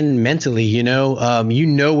and mentally. You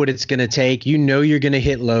know what it's going to take. You're going to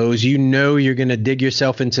hit lows. You're going to dig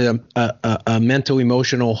yourself into a mental,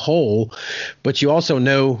 emotional hole, but you also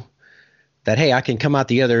know that, hey, I can come out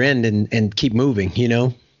the other end and keep moving.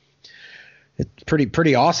 It's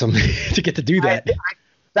pretty awesome to get to do that.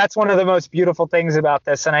 That's one of the most beautiful things about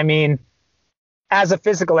this. And I mean, as a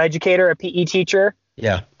physical educator, a PE teacher,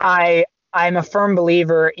 yeah, I'm a firm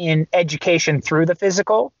believer in education through the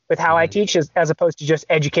physical with how I teach, as opposed to just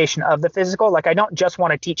education of the physical. Like, I don't just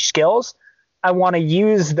want to teach skills. I want to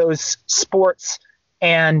use those sports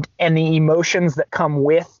and the emotions that come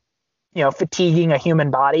with, fatiguing a human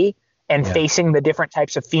body and facing the different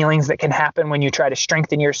types of feelings that can happen when you try to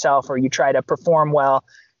strengthen yourself or you try to perform well,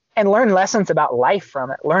 and learn lessons about life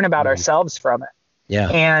from it, learn about ourselves from it. Yeah.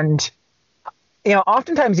 And,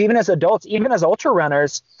 oftentimes, even as adults, even as ultra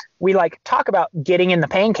runners, we talk about getting in the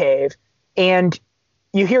pain cave, and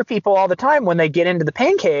you hear people all the time when they get into the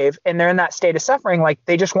pain cave and they're in that state of suffering, like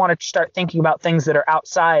they just want to start thinking about things that are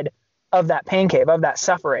outside of that pain cave, of that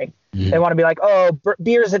suffering. They want to be like, oh,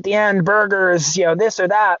 beers at the end, burgers, this or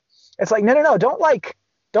that. It's like, no,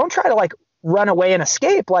 don't try to run away and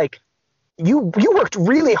escape. Like, you worked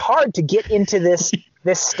really hard to get into this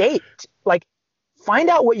state. Like, find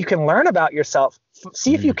out what you can learn about yourself.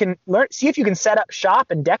 See if you can set up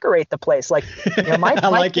shop and decorate the place. Like, my I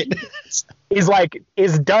like it.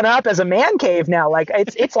 is done up as a man cave now. Like,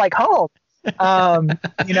 it's like home.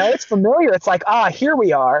 It's familiar. It's like, here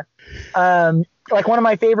we are. Like, one of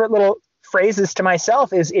my favorite little phrases to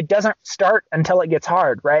myself is, it doesn't start until it gets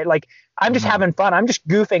hard, right? Like, I'm just having fun. I'm just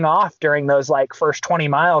goofing off during those first 20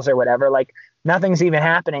 miles or whatever. Like, nothing's even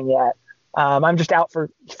happening yet. I'm just out for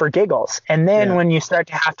giggles. And then when you start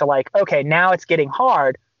to have to okay, now it's getting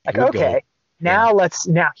hard. Like, okay, now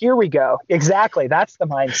here we go. Exactly. That's the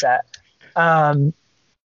mindset.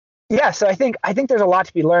 So I think there's a lot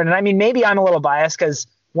to be learned. And I mean, maybe I'm a little biased because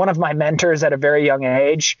one of my mentors at a very young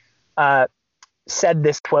age, said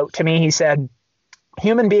this quote to me. He said,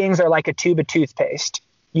 human beings are like a tube of toothpaste.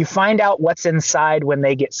 You find out what's inside when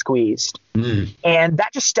they get squeezed. And that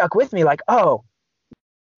just stuck with me. Like, oh,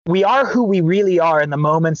 we are who we really are in the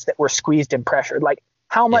moments that we're squeezed and pressured. Like,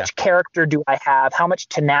 how much character do I have? How much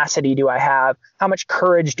tenacity do I have? How much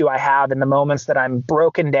courage do I have in the moments that I'm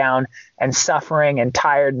broken down and suffering and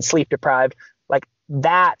tired and sleep deprived? Like,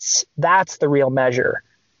 that's the real measure.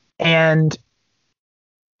 And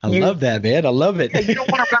I love that, man. I love it. You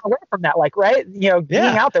don't want to run away from that. Like, right? Being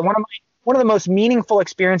out there, one of the most meaningful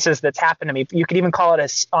experiences that's happened to me, you could even call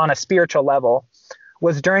it on a spiritual level,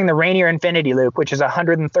 was during the Rainier Infinity Loop, which is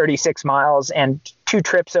 136 miles and 2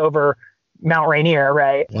 trips over Mount Rainier,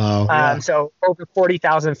 right? Wow. So over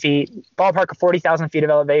 40,000 feet, ballpark of 40,000 feet of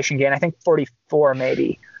elevation gain, I think 44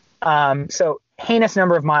 maybe. So heinous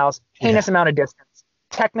number of miles, heinous amount of distance,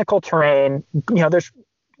 technical terrain. There's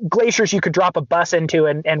glaciers you could drop a bus into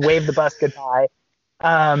and wave the bus goodbye.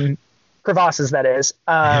 Crevasses, that is.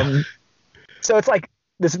 So it's like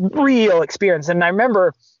this real experience. And I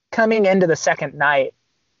remember coming into the second night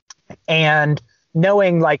and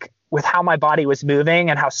knowing, with how my body was moving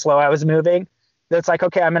and how slow I was moving, that's like,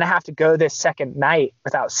 okay, I'm going to have to go this second night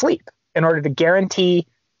without sleep in order to guarantee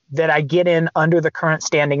that I get in under the current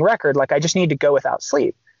standing record. Like, I just need to go without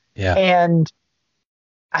sleep. Yeah. And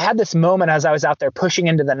I had this moment as I was out there pushing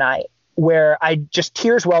into the night where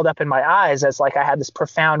tears welled up in my eyes as I had this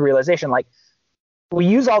profound realization. Like, we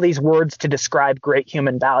use all these words to describe great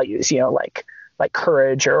human values, like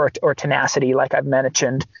courage or tenacity, like I've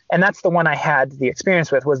mentioned. And that's the one I had the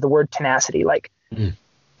experience with, was the word tenacity. Like,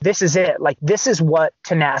 this is it. Like, this is what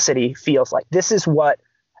tenacity feels like. This is what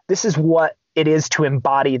it is to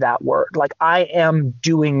embody that word. Like, I am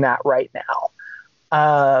doing that right now.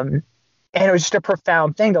 And it was just a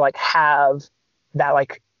profound thing to have that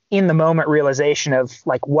in the moment realization of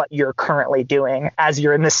what you're currently doing as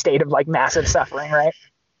you're in this state of massive suffering. Right.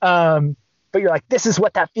 But you're like, this is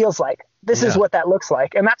what that feels like. This is what that looks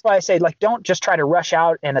like. And that's why I say, don't just try to rush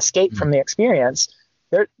out and escape from the experience.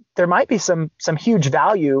 there might be some huge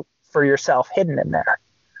value for yourself hidden in there.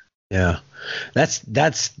 Yeah,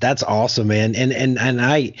 that's awesome, man. And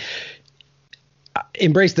I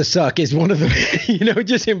embrace the suck is one of the,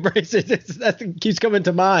 just embrace it. That keeps coming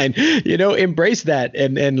to mind, embrace that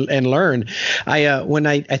and learn. When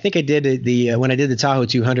I think I did when I did the Tahoe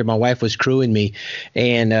 200, my wife was crewing me,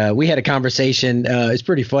 and we had a conversation. It's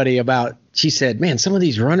pretty funny about, she said, man, some of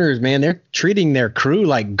these runners, man, they're treating their crew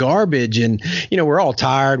like garbage. And, we're all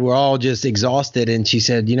tired. We're all just exhausted. And she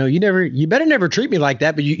said, you better never treat me like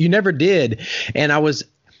that. But you never did. And I was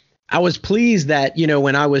pleased that,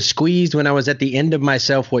 when I was squeezed, when I was at the end of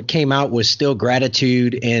myself, what came out was still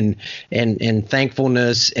gratitude and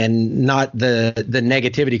thankfulness, and not the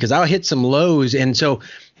negativity, because I'll hit some lows. And so,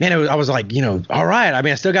 man, I was like, all right. I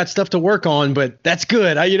mean, I still got stuff to work on, but that's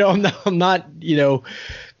good. I'm not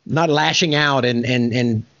not lashing out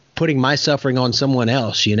and putting my suffering on someone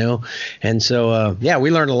else, And so, we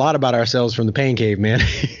learned a lot about ourselves from the Pain Cave, man.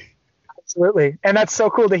 Absolutely. And that's so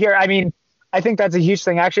cool to hear. I mean, I think that's a huge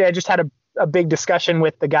thing. Actually, I just had a big discussion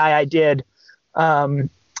with the guy I did rim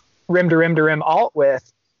to rim alt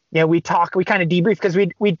with. We kind of debriefed, because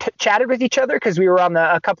we chatted with each other, because we were on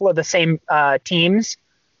a couple of the same teams,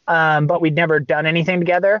 but we'd never done anything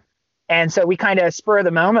together. And so we kind of, spur of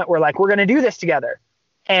the moment, we're like, we're going to do this together.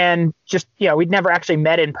 And just, we'd never actually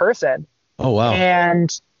met in person. Oh, wow.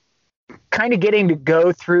 And kind of getting to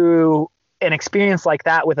go through an experience like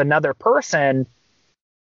that with another person,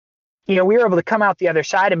 we were able to come out the other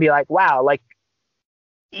side and be like, wow, like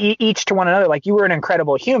each to one another, like, you were an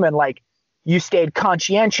incredible human. Like, you stayed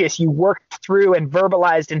conscientious, you worked through and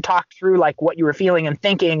verbalized and talked through like what you were feeling and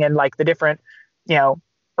thinking, and like the different,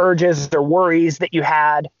 urges or worries that you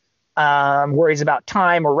had, worries about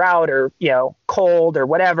time or route or, cold or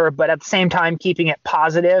whatever, but at the same time, keeping it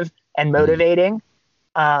positive and motivating.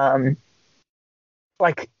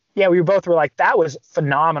 We both were like, that was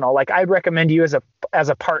phenomenal. Like, I'd recommend you as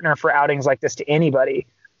a partner for outings like this to anybody.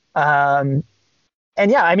 And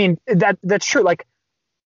yeah, I mean, that's true. Like,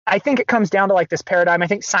 I think it comes down to like this paradigm. I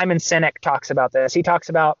think Simon Sinek talks about this. He talks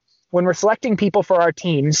about, when we're selecting people for our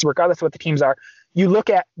teams, regardless of what the teams are, you look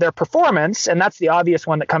at their performance, and that's the obvious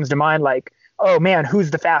one that comes to mind. Like, oh man,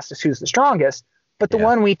 who's the fastest? Who's the strongest? But the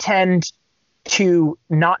one we tend to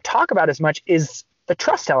not talk about as much is the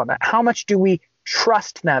trust element. How much do we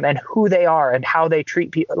trust them and who they are and how they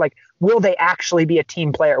treat people? Like, will they actually be a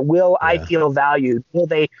team player? Will I feel valued? Will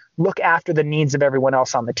they look after the needs of everyone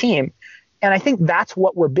else on the team? And I think that's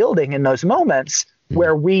what we're building in those moments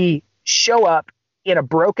where we show up in a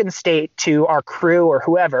broken state to our crew or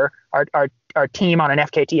whoever, our team on an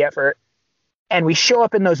FKT effort. And we show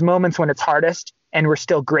up in those moments when it's hardest, and we're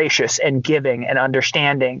still gracious and giving and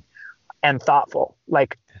understanding and thoughtful.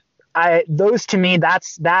 Like, those to me,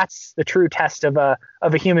 that's the true test of a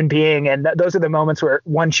human being. And those are the moments where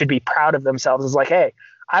one should be proud of themselves. It's like, hey,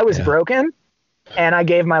 I was broken, and I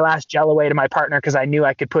gave my last gel away to my partner because I knew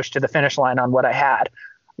I could push to the finish line on what I had.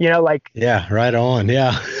 Yeah, right on.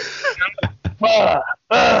 Yeah.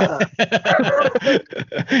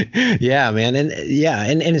 Yeah, man. And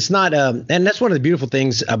it's not, and that's one of the beautiful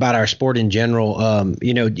things about our sport in general.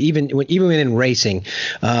 Even in racing,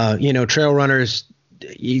 trail runners,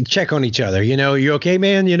 you check on each other. You okay,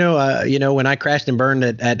 man? When I crashed and burned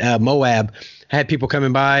at Moab, I had people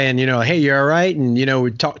coming by and, hey, you're all right. And,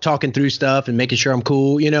 we're talking through stuff and making sure I'm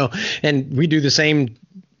cool, and we do the same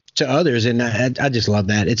to others. And I just love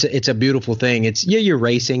that. It's a beautiful thing. You're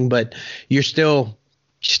racing, but you're still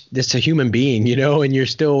just a human being, and you're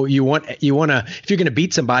still, you want to, if you're going to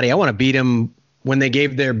beat somebody, I want to beat them when they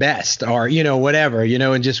gave their best, or, whatever,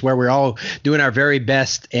 and just where we're all doing our very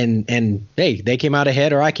best, and hey, they came out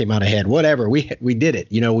ahead or I came out ahead, whatever, we did it.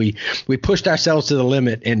 We pushed ourselves to the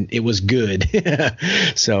limit and it was good.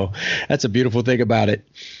 So that's a beautiful thing about it.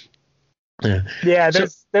 Yeah.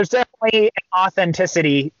 There's definitely an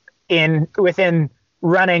authenticity within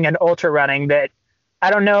running and ultra running that I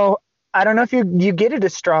don't know if you get it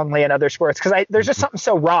as strongly in other sports, because there's just something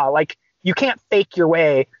so raw. Like, you can't fake your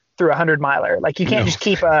way through 100-miler. Like, you can't just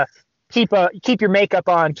keep your makeup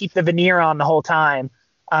on, keep the veneer on the whole time.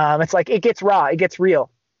 It's like, it gets raw, it gets real.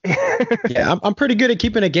 Yeah, I'm pretty good at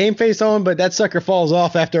keeping a game face on, but that sucker falls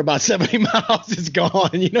off after about 70 miles. It's gone.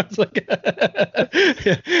 It's like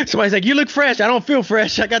somebody's like, "You look fresh." I don't feel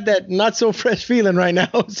fresh. I got that not so fresh feeling right now.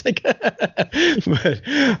 It's like, but,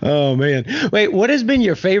 oh man. Wait, what has been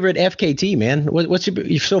your favorite FKT, man? What's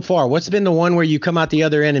so far? What's been the one where you come out the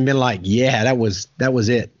other end and been like, yeah, that was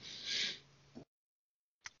it?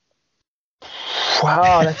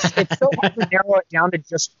 Wow, it's so hard to narrow it down to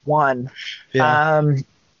just one. Yeah.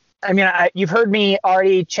 I mean, you've heard me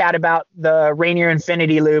already chat about the Rainier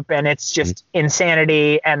Infinity Loop, and it's just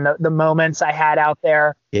insanity, and the moments I had out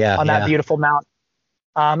there on that beautiful mountain.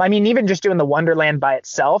 I mean, even just doing the Wonderland by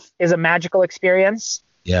itself is a magical experience.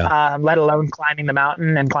 Yeah. Let alone climbing the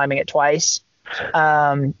mountain and climbing it twice.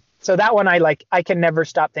 So that one I can never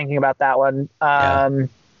stop thinking about that one.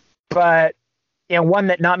 But one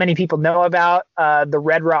that not many people know about, the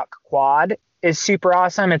Red Rock Quad is super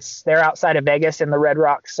awesome. They're outside of Vegas in the Red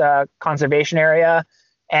Rocks conservation area,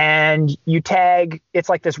 and it's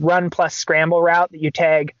like this run plus scramble route that you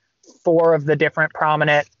tag 4 of the different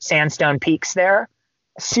prominent sandstone peaks there.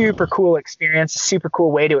 Super cool experience, super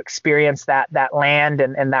cool way to experience that land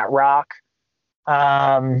and that rock.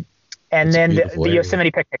 And then the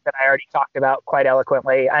Yosemite picnic that I already talked about quite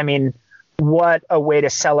eloquently. I mean, what a way to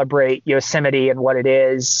celebrate Yosemite and what it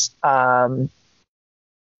is. Can't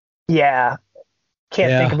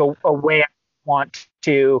think of a way I want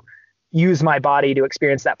to use my body to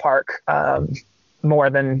experience that park more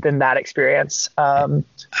than that experience. I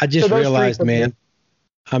just realized, man,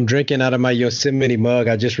 I'm drinking out of my Yosemite mug.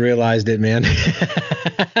 I just realized it, man.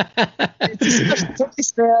 It's a special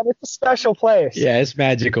place, man. It's a special place. Yeah, it's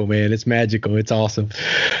magical, man. It's magical. It's awesome.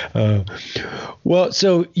 Well,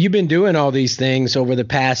 so you've been doing all these things over the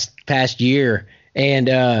past year, and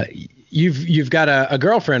you've got a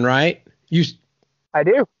girlfriend, right? I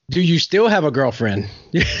do. Do you still have a girlfriend?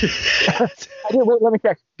 I do. Wait, let me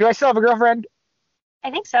check. Do I still have a girlfriend?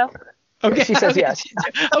 I think so. Okay, she says yes.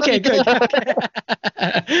 Okay, good.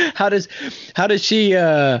 How does she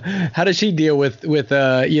deal with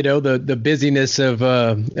the busyness of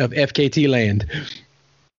FKT land?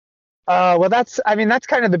 Well, that's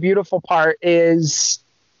kind of the beautiful part is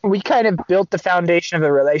we kind of built the foundation of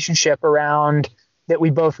the relationship around that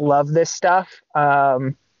we both love this stuff,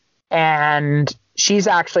 and she's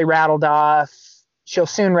actually she'll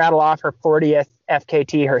soon rattle off her 40th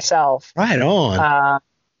FKT herself. Right on.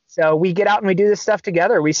 So we get out and we do this stuff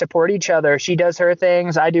together. We support each other. She does her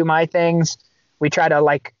things. I do my things. We try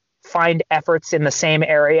to find efforts in the same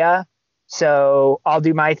area. So I'll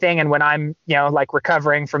do my thing. And when I'm,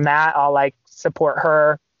 recovering from that, I'll support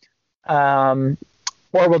her. Or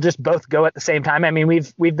we'll just both go at the same time. I mean,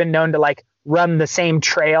 we've been known to run the same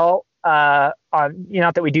trail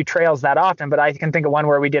not that we do trails that often, but I can think of one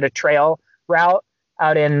where we did a trail route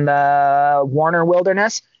out in the Warner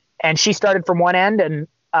Wilderness, and she started from one end and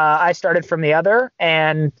I started from the other,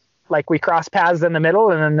 and we crossed paths in the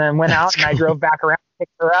middle, and then went out and I drove back around and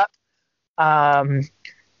picked her up.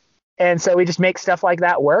 And so we just make stuff like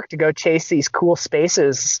that work to go chase these cool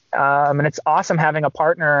spaces. And it's awesome having a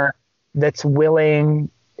partner that's willing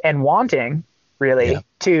and wanting really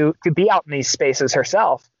to be out in these spaces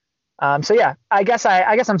herself. So yeah, I guess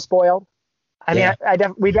I'm spoiled. I mean,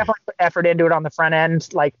 we definitely put effort into it on the front end,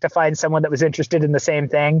 to find someone that was interested in the same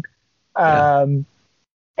thing.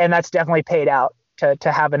 And that's definitely paid out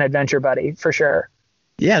to have an adventure buddy for sure.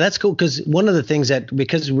 Yeah, that's cool. Because one of the things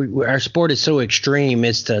because our sport is so extreme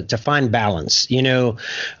is to find balance,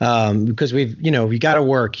 because you got to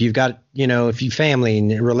work, you've got, if you family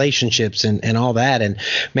and relationships and all that. And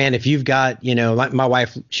man, if you've got, like my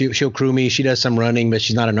wife, she'll crew me, she does some running, but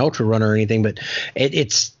she's not an ultra runner or anything, but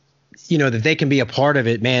it's, that they can be a part of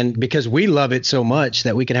it, man, because we love it so much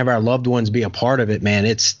that we can have our loved ones be a part of it, man.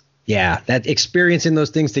 That experiencing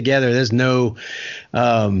those things together, there's no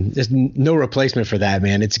replacement for that,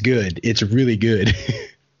 man. It's good. It's really good.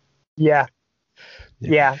 Yeah.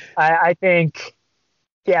 I think,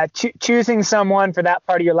 choosing someone for that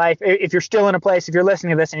part of your life, if you're still in a place, if you're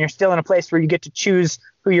listening to this and you're still in a place where you get to choose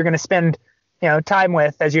who you're going to spend, time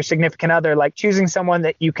with as your significant other, choosing someone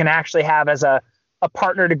that you can actually have as a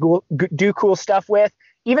partner to do cool stuff with,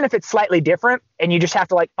 even if it's slightly different and you just have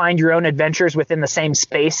to find your own adventures within the same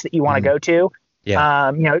space that you want to go to.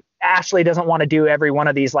 Yeah. Ashley doesn't want to do every one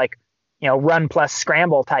of these run plus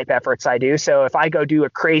scramble type efforts I do. So if I go do a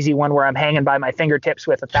crazy one where I'm hanging by my fingertips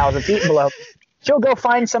with 1,000 feet below, she'll go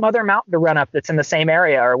find some other mountain to run up that's in the same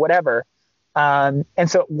area or whatever. And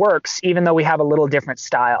so it works even though we have a little different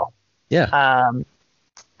style. Yeah.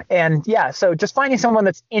 So just finding someone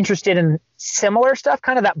that's interested in similar stuff,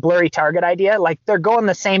 kind of that blurry target idea, they're going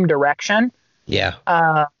the same direction. Yeah.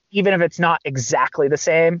 Even if it's not exactly the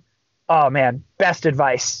same. Oh man, best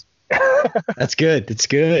advice. That's good. It's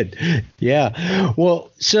good. Yeah. Well,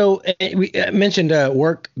 so we mentioned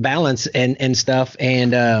work balance and stuff,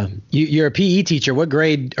 and you're a PE teacher. What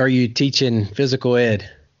grade are you teaching physical ed?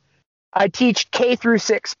 I teach K through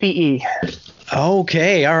 6 PE.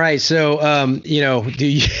 Okay. All right. So, do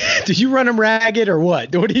you run them ragged or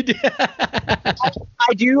what? What do you do?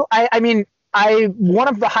 I do. I mean, one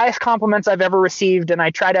of the highest compliments I've ever received, and I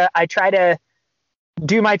try to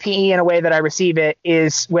do my PE in a way that I receive it,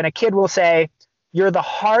 is when a kid will say, "You're the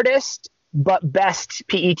hardest but best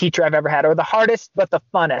PE teacher I've ever had," or "the hardest but the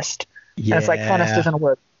funnest." Yeah. And it's like, funnest isn't a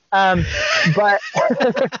word. But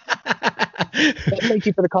thank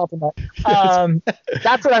you for the compliment.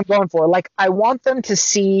 That's what I'm going for. Like, I want them to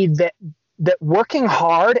see that working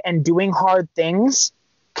hard and doing hard things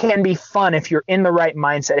can be fun if you're in the right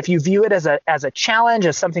mindset. If you view it as a challenge,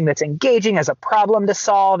 as something that's engaging, as a problem to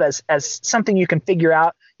solve, as something you can figure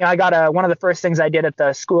out. You know, I got one of the first things I did at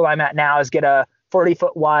the school I'm at now is get a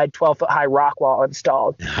 40-foot wide, 12-foot high rock wall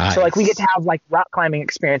installed. Nice. So like we get to have like rock climbing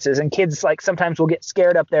experiences, and kids like sometimes will get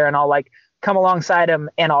scared up there, and I'll like come alongside them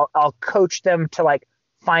and I'll coach them to like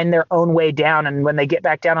find their own way down. And when they get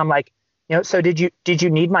back down, I'm like, you know, so did you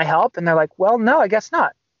need my help? And they're like, well, no, I guess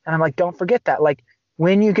not. And I'm like, don't forget that. Like,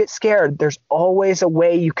 when you get scared, there's always a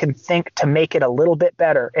way you can think to make it a little bit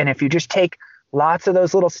better. And if you just take lots of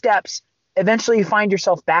those little steps, eventually you find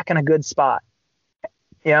yourself back in a good spot.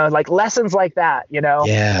 You know, like lessons like that, you know?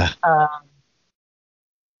 Yeah.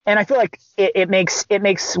 And I feel like it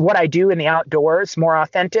makes what I do in the outdoors more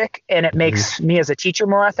authentic, and it makes me as a teacher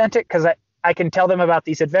more authentic, because I can tell them about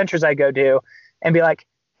these adventures I go do and be like,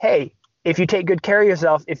 hey, if you take good care of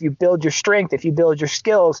yourself, if you build your strength, if you build your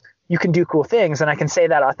skills, you can do cool things. And I can say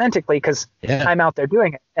that authentically because I'm out there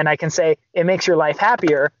doing it. And I can say it makes your life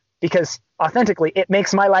happier because authentically it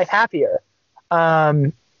makes my life happier.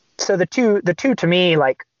 So the two to me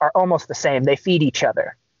like are almost the same. They feed each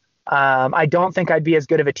other. I don't think I'd be as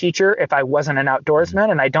good of a teacher if I wasn't an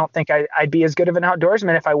outdoorsman. And I don't think I'd be as good of an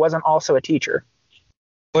outdoorsman if I wasn't also a teacher.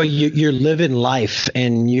 Well, you're living life,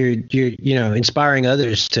 and you're inspiring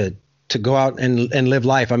others to go out and live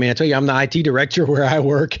life. I mean, I tell you, I'm the IT director where I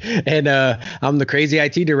work, and I'm the crazy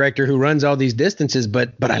IT director who runs all these distances,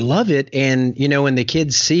 but I love it. And, you know, when the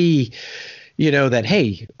kids see, you know, that,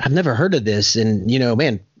 hey, I've never heard of this, and, you know,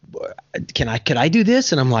 man, could I do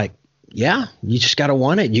this? And I'm like, yeah, you just got to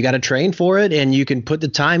want it. You got to train for it, and you can put the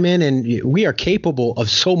time in, and we are capable of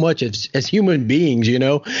so much as human beings, you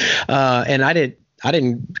know? And I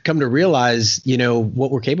didn't come to realize, you know,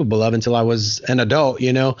 what we're capable of until I was an adult,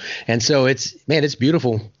 you know? And so it's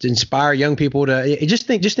beautiful to inspire young people to just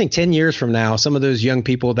think 10 years from now, some of those young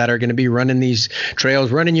people that are going to be running these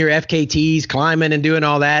trails, running your FKTs, climbing and doing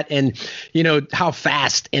all that. And, you know, how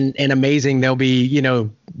fast and amazing they'll be, you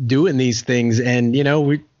know, doing these things. And, you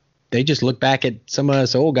know, they just look back at some of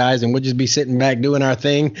us old guys, and we'll just be sitting back doing our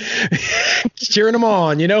thing, cheering them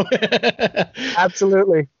on, you know?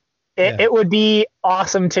 Absolutely. It would be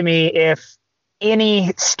awesome to me if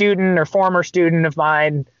any student or former student of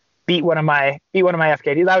mine beat one of my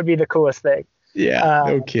FKTs. That would be the coolest thing. Yeah,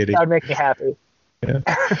 no kidding. That would make me happy. Yeah.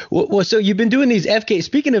 Well, so you've been doing these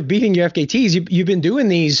Speaking of beating your FKTs, you've been doing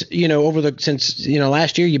these, you know, since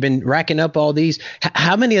last year. You've been racking up all these.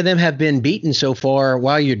 How many of them have been beaten so far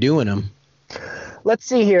while you're doing them? Let's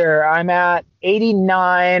see here. I'm at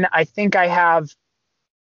 89. I think I have.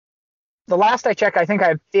 The last I checked, I think I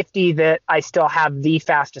have 50 that I still have the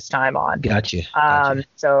fastest time on. Gotcha.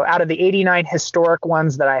 So out of the 89 historic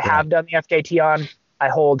ones that I have done the FKT on, I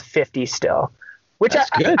hold 50 still. Which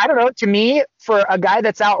I don't know. To me, for a guy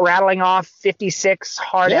that's out rattling off 56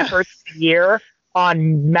 hard efforts a year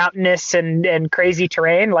on mountainous and crazy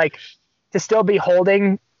terrain, like to still be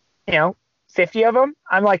holding, 50 of them,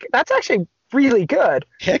 I'm like, that's actually really good.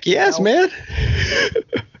 Heck yes, man.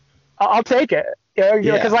 I'll take it.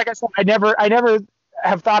 Because like I said, I never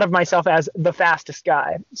have thought of myself as the fastest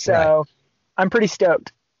guy. So I'm pretty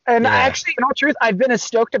stoked. And actually, in all truth, I've been as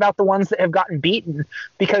stoked about the ones that have gotten beaten,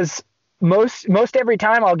 because most every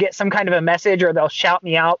time I'll get some kind of a message, or they'll shout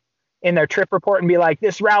me out in their trip report and be like,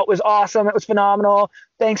 this route was awesome. It was phenomenal.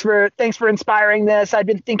 Thanks for inspiring this. I've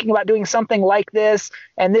been thinking about doing something like this,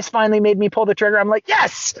 and this finally made me pull the trigger. I'm like,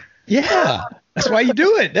 yes. Yeah. That's why you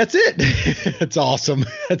do it. That's it. That's awesome.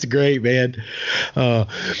 That's great, man.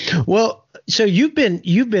 Well, so you've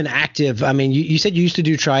been active. I mean, you said you used to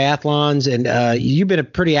do triathlons, and you've been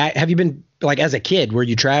have you been, like, as a kid, were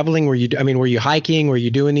you traveling? Were you hiking? Were you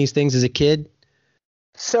doing these things as a kid?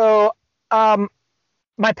 So,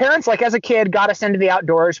 my parents, like, as a kid, got us into the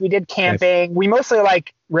outdoors. We did camping. We mostly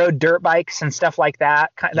rode dirt bikes and stuff like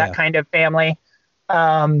that, that kind of family.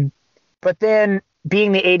 But then,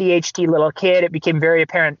 being the ADHD little kid, it became very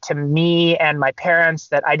apparent to me and my parents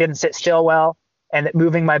that I didn't sit still well, and that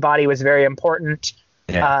moving my body was very important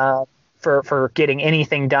for getting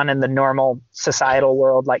anything done in the normal societal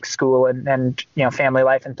world, like school and family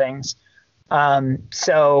life and things.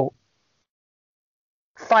 So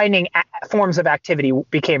finding forms of activity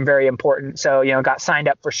became very important. So, got signed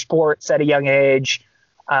up for sports at a young age.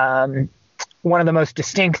 One of the most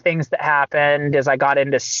distinct things that happened is I got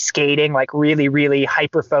into skating, like really, really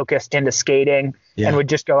hyper focused into skating, and would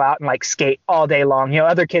just go out and like skate all day long.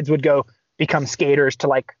 Other kids would go become skaters to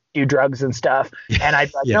like do drugs and stuff. And I'd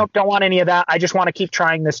be like, nope, don't want any of that. I just want to keep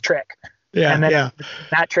trying this trick. And then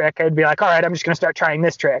that trick, I'd be like, all right, I'm just going to start trying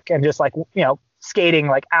this trick, and just like, skating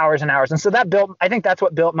like hours and hours. And so I think that's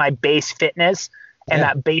what built my base fitness and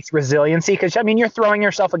that base resiliency. Cause you're throwing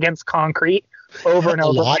yourself against concrete over and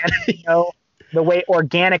over again. The way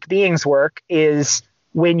organic beings work is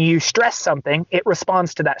when you stress something, it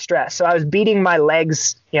responds to that stress. So I was beating my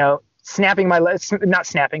legs, smashing my legs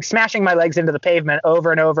into the pavement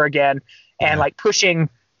over and over again, and like pushing,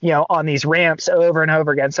 on these ramps over and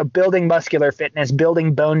over again. So building muscular fitness,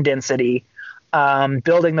 building bone density,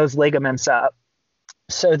 building those ligaments up.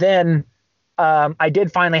 So then I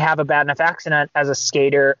did finally have a bad enough accident as a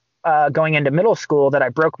skater going into middle school that I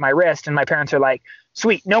broke my wrist, and my parents are like,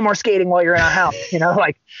 sweet, no more skating while you're in our house.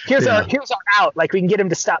 Like here's our out. Like we can get him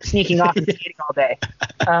to stop sneaking off and skating all day.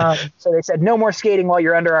 So they said, no more skating while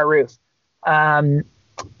you're under our roof. And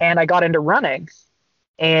I got into running,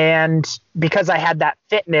 and because I had that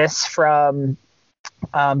fitness from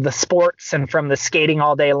the sports and from the skating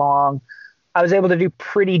all day long, I was able to do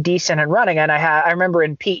pretty decent in running. And I remember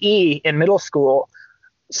in PE in middle school,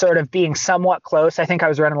 sort of being somewhat close. I think I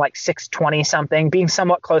was running like 6:20 something, being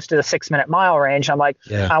somewhat close to the 6-minute mile range. I'm like,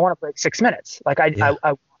 I want to break 6 minutes. Like I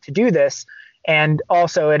want to do this. And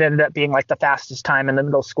also it ended up being like the fastest time in the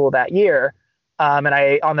middle school that year. And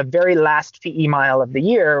on the very last PE mile of the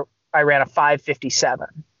year, I ran a 5:57.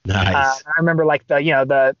 Nice. I remember like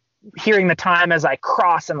the hearing the time as I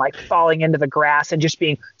cross and like falling into the grass and just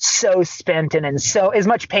being so spent and in so as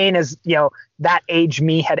much pain as, that age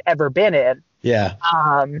me had ever been in. Yeah.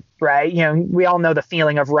 Right. We all know the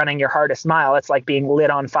feeling of running your hardest mile. It's like being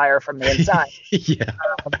lit on fire from the inside.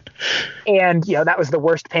 And, that was the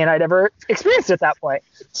worst pain I'd ever experienced at that point.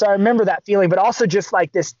 So I remember that feeling, but also just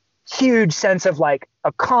like this huge sense of like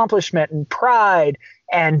accomplishment and pride.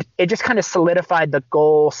 And it just kind of solidified the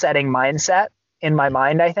goal setting mindset in my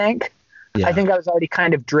mind, I think. I think I was already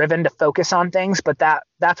kind of driven to focus on things, but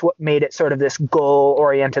that's what made it sort of this goal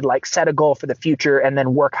oriented, like set a goal for the future and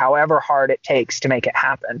then work however hard it takes to make it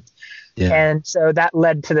happen. And so that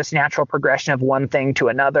led to this natural progression of one thing to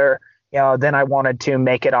another. Then I wanted to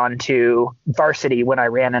make it onto varsity when I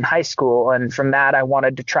ran in high school. And from that, I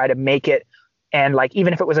wanted to try to make it. And like,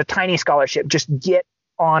 even if it was a tiny scholarship, just get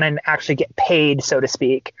on and actually get paid, so to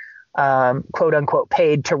speak, quote unquote,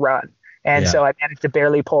 paid to run. And so I managed to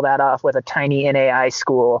barely pull that off with a tiny NAI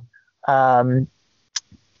school, and,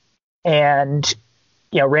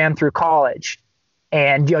 ran through college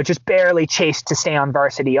and, just barely chased to stay on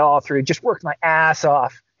varsity all through, just worked my ass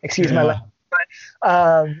off, excuse my language,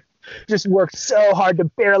 but just worked so hard to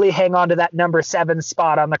barely hang on to that number 7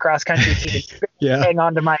 spot on the cross country team, hang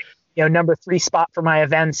on to my, number 3 spot for my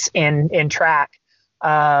events in track.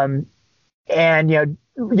 I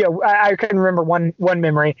can remember one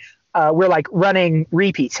memory. We're like running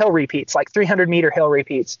hill repeats, like 300-meter hill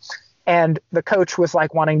repeats. And the coach was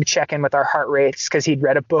like wanting to check in with our heart rates because he'd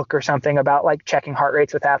read a book or something about like checking heart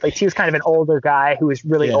rates with athletes. He was kind of an older guy who was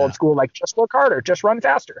really old school, like just work harder, just run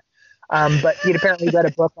faster. But he'd apparently read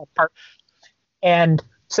a book on heart. And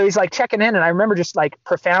so he's like checking in. And I remember just like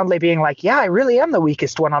profoundly being like, yeah, I really am the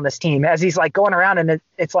weakest one on this team, as he's like going around and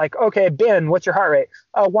it's like, okay, Ben, what's your heart rate?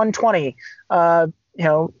 120.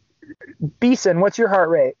 Beeson, what's your heart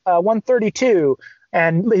rate? 132.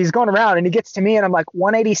 And he's going around and he gets to me and I'm like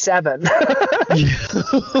 187.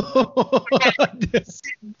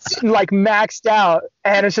 Like maxed out.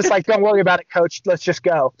 And it's just like, don't worry about it, coach. Let's just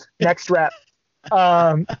go. Next rep.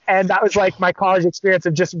 And that was like my college experience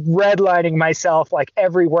of just redlining myself like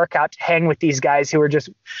every workout to hang with these guys who were just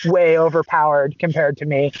way overpowered compared to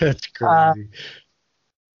me. That's crazy.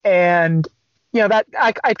 And that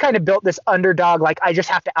I kind of built this underdog, like I just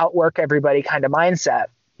have to outwork everybody kind of mindset.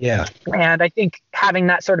 Yeah. And I think having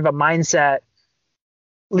that sort of a mindset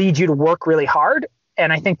leads you to work really hard.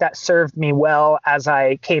 And I think that served me well as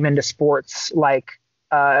I came into sports like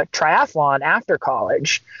triathlon after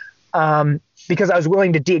college, because I was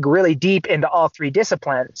willing to dig really deep into all 3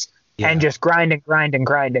 disciplines and just grind and grind and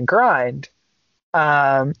grind and grind.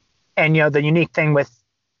 And, the unique thing with,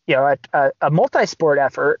 a multi-sport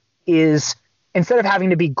effort is instead of having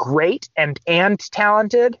to be great and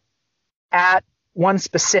talented at one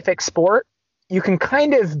specific sport, you can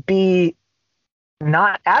kind of be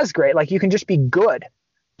not as great. Like you can just be good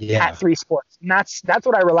at 3 sports. And that's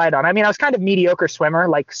what I relied on. I mean, I was kind of mediocre swimmer,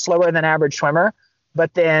 like slower than average swimmer,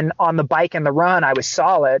 but then on the bike and the run, I was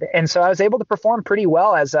solid. And so I was able to perform pretty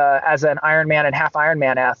well as an Ironman and half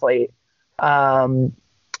Ironman athlete.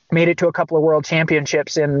 Made it to a couple of world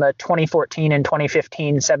championships in the 2014 and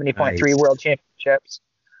 2015 70.3 world championships,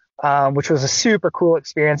 which was a super cool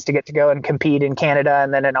experience to get to go and compete in Canada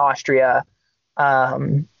and then in Austria.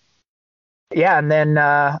 And then,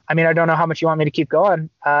 I don't know how much you want me to keep going.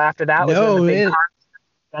 After that was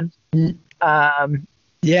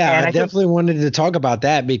I definitely wanted to talk about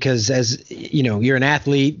that because as you know, you're an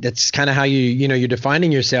athlete. That's kind of how you're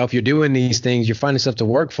defining yourself. You're doing these things, you're finding stuff to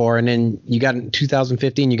work for. And then you got in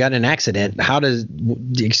 2015, you got in an accident.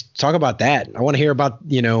 Talk about that? I want to hear about,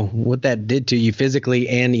 what that did to you physically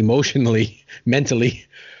and emotionally, mentally.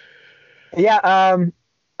 Yeah.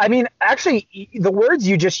 Actually the words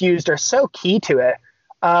you just used are so key to it.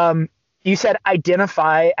 You said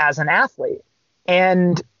identify as an athlete,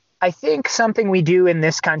 and I think something we do in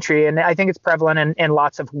this country, and I think it's prevalent in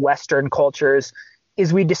lots of Western cultures,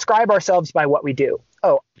 is we describe ourselves by what we do.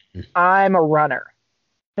 Oh, I'm a runner.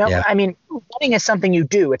 No, yeah. Running is something you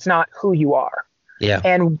do. It's not who you are. Yeah.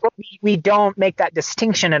 And we don't make that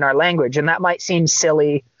distinction in our language, and that might seem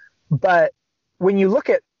silly, but when you look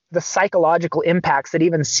at the psychological impacts that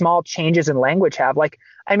even small changes in language have,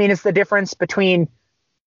 it's the difference between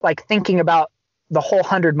thinking about the whole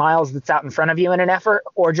 100 miles that's out in front of you in an effort,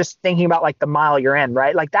 or just thinking about the mile you're in,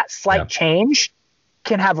 right? That slight change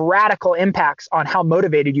can have radical impacts on how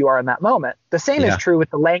motivated you are in that moment. The same is true with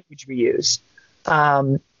the language we use,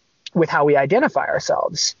 with how we identify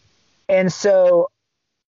ourselves. And so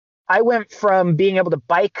I went from being able to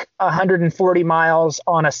bike 140 miles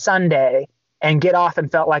on a Sunday and get off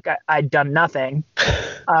and felt like I'd done nothing,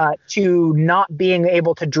 to not being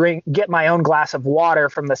able to get my own glass of water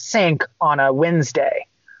from the sink on a Wednesday.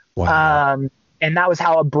 Wow. And that was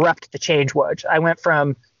how abrupt the change was. I went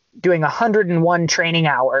from doing 101 training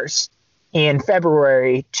hours in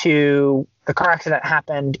February to the car accident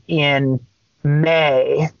happened in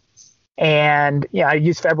May. And I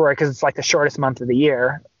use February because it's the shortest month of the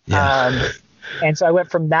year. Yeah. And so I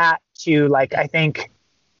went from that to I think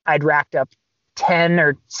I'd racked up 10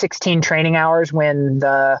 or 16 training hours when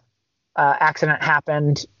the accident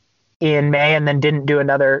happened in May, and then didn't do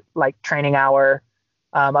another training hour,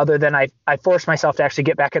 other than I forced myself to actually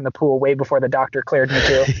get back in the pool way before the doctor cleared me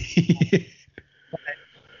to.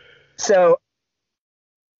 So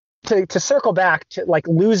to circle back to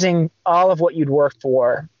losing all of what you'd worked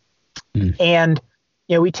for, and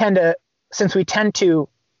we tend to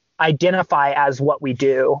identify as what we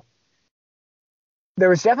do. There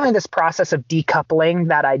was definitely this process of decoupling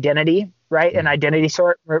that identity, right? An identity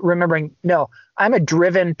sort, remembering, no, I'm a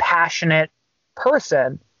driven, passionate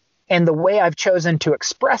person. And the way I've chosen to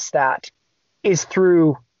express that is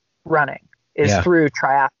through running, through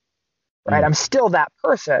triathlon, right? I'm still that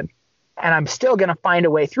person, and I'm still going to find a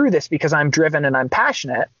way through this because I'm driven and I'm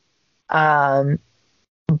passionate. And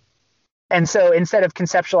so instead of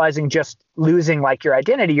conceptualizing just losing your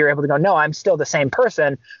identity, you're able to go, no, I'm still the same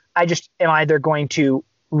person. I just am either going to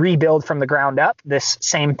rebuild from the ground up this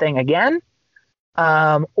same thing again,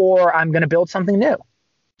 or I'm going to build something new.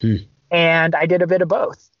 And I did a bit of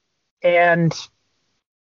both. And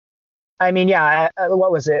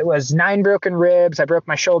what was it? It was 9 broken ribs. I broke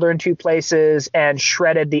my shoulder in 2 places and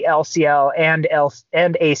shredded the LCL and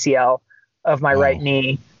ACL of my right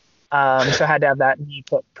knee. So I had to have that knee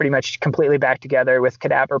put pretty much completely back together with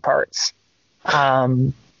cadaver parts.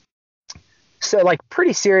 So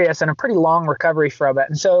pretty serious and a pretty long recovery from it.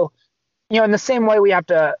 And so, in the same way we have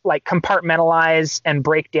to compartmentalize and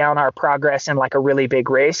break down our progress in a really big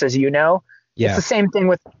race, as it's the same thing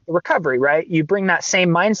with recovery, right? You bring that same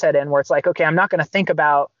mindset in where it's okay, I'm not going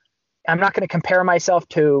to compare myself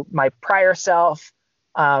to my prior self.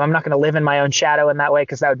 I'm not going to live in my own shadow in that way,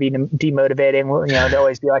 because that would be demotivating. To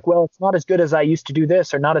always be well, it's not as good as I used to do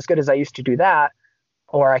this, or not as good as I used to do that,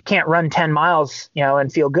 or I can't run 10 miles,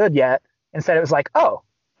 and feel good yet. Instead, it was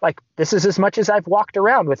this is as much as I've walked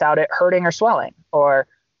around without it hurting or swelling, or,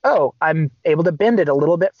 oh, I'm able to bend it a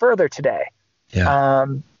little bit further today. Yeah.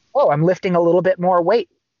 I'm lifting a little bit more weight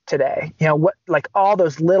today. All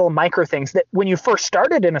those little micro things that when you first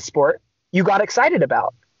started in a sport, you got excited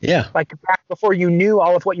about. Yeah. Back before you knew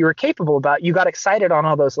all of what you were capable about, you got excited on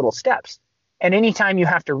all those little steps. And anytime you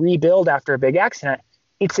have to rebuild after a big accident,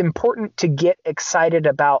 it's important to get excited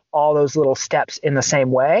about all those little steps in the same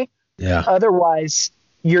way. Yeah. Otherwise,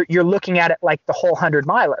 you're looking at it like the whole 100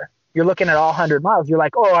 miler. You're looking at all 100 miles. You're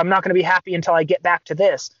oh, I'm not going to be happy until I get back to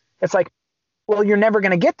this. It's well, you're never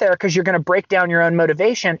going to get there because you're going to break down your own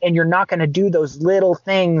motivation, and you're not going to do those little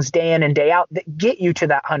things day in and day out that get you to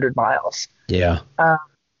that 100 miles. Yeah.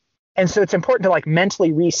 And so it's important to like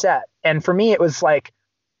mentally reset. And for me, it was like,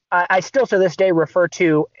 I still to this day refer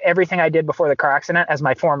to everything I did before the car accident as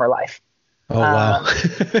my former life. Oh, wow.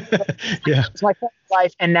 Yeah. It's my former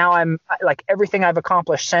life. And now I'm like, everything I've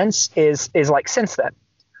accomplished since is like since then.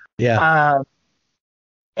 Yeah.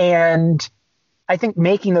 And I think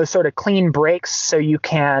making those sort of clean breaks so you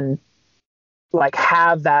can like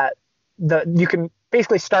have that, you can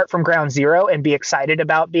basically start from ground zero and be excited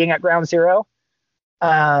about being at ground zero.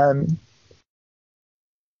 And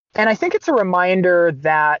I think it's a reminder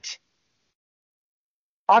that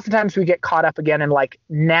oftentimes we get caught up again in like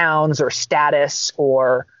nouns or status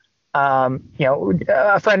or,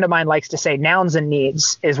 a friend of mine likes to say nouns and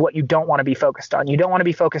needs is what you don't want to be focused on. You don't want to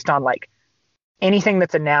be focused on like anything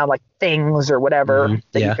that's a noun, like things or whatever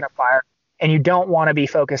that you can acquire. And you don't want to be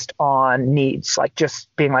focused on needs, like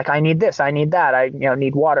just being like, I need this, I need that, I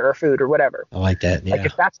need water or food or whatever. I like that. Yeah. Like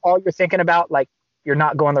if that's all you're thinking about, like you're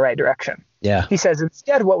not going the right direction. Yeah. He says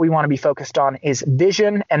instead what we want to be focused on is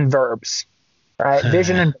vision and verbs, right?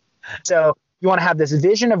 Vision and so you want to have this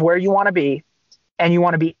vision of where you want to be, and you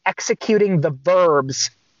want to be executing the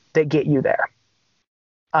verbs that get you there.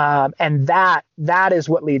 And that is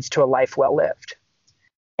what leads to a life well lived.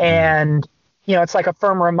 And it's like a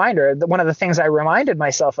firm reminder that one of the things I reminded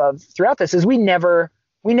myself of throughout this is we never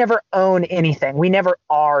own anything. We never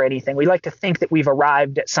are anything. We like to think that we've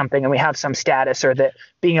arrived at something and we have some status, or that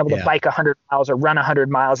being able to bike 100 miles or run 100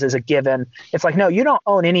 miles is a given. It's like, no, you don't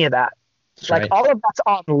own any of that. That's like right. all of that's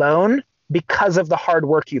on loan because of the hard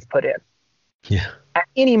work you've put in. Yeah. At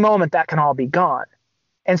any moment that can all be gone.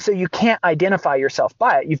 And so you can't identify yourself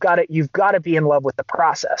by it. You've got to be in love with the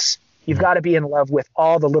process. You've got to be in love with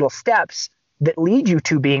all the little steps that lead you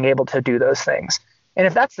to being able to do those things. And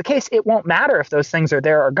if that's the case, it won't matter if those things are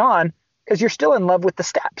there or gone, because you're still in love with the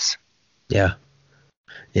steps. Yeah.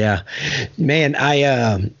 Yeah, man.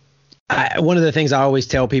 I one of the things I always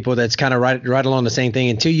tell people that's kind of right along the same thing,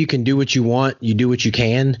 until you can do what you want, you do what you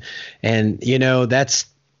can. And, that's,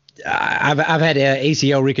 I've had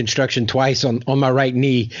ACL reconstruction twice on my right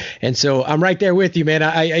knee, and so I'm right there with you, man.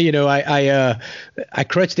 I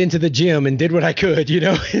crutched into the gym and did what I could,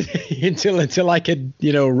 until I could,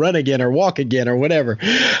 run again or walk again or whatever.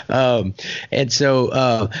 And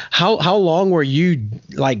so how long were you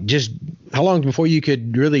like, just how long before you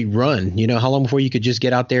could really run? How long before you could just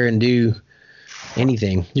get out there and do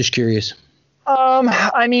anything? Just curious.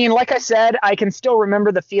 I mean, like I said, I can still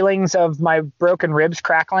remember the feelings of my broken ribs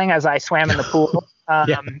crackling as I swam in the pool.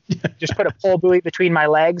 Just put a pull buoy between my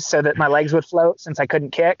legs so that my legs would float since I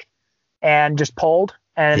couldn't kick, and just pulled.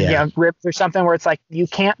 And, ribs are something where it's like, you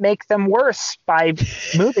can't make them worse by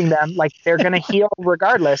moving them. Like they're going to heal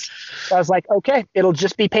regardless. So I was like, okay, it'll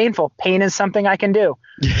just be painful. Pain is something I can do.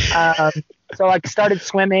 So I started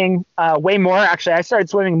swimming way more. Actually, I started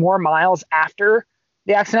swimming more miles after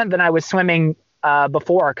the accident than I was swimming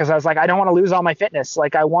before, because I was like, I don't want to lose all my fitness.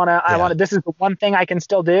 Like I want to, this is the one thing I can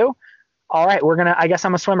still do. All right, I guess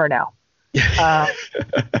I'm a swimmer now.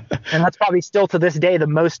 And that's probably still to this day, the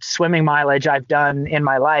most swimming mileage I've done in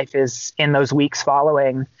my life is in those weeks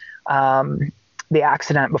following the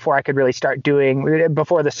accident, before I could really start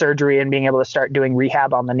before the surgery and being able to start doing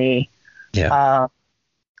rehab on the knee. Yeah.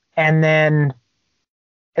 And then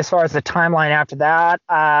as far as the timeline after that,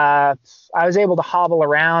 I was able to hobble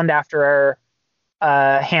around after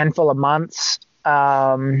a handful of months.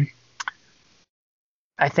 I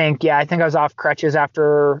think I was off crutches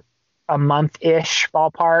after a month-ish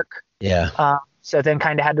ballpark. Yeah. So then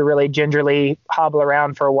kind of had to really gingerly hobble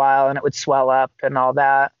around for a while, and it would swell up and all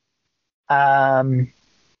that.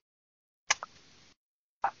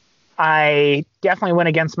 I definitely went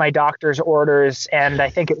against my doctor's orders, and I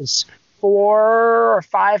think it was 4 or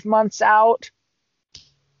 5 months out,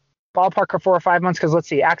 ballpark, or 4 or 5 months. Cause let's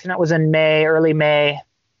see, accident was in May, early May.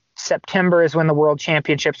 September is when the World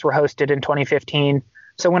Championships were hosted in 2015.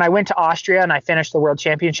 So when I went to Austria and I finished the World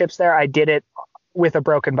Championships there, I did it with a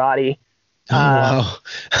broken body. Oh, wow.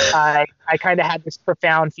 I kind of had this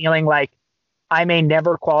profound feeling like I may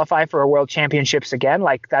never qualify for a World Championships again.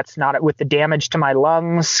 Like that's not with the damage to my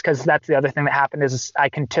lungs, because that's the other thing that happened is I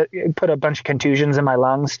can put a bunch of contusions in my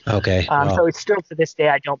lungs. Okay. Wow. So it's still to this day,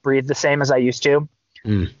 I don't breathe the same as I used to.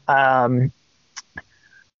 And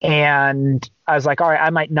I was like, all right,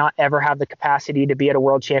 I might not ever have the capacity to be at a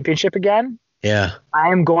World Championship again. Yeah.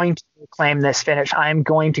 I am going to claim this finish. I am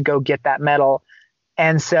going to go get that medal.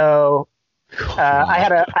 And so I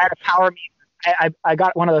had a power meter. I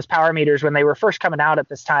got one of those power meters when they were first coming out at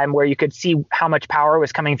this time, where you could see how much power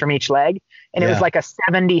was coming from each leg. And it was like a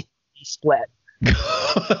 70 split.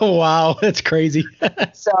 Wow, that's crazy.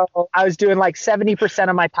 So I was doing like 70%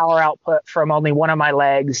 of my power output from only one of my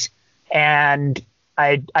legs. And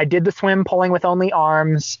I did the swim pulling with only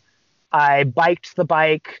arms. I biked the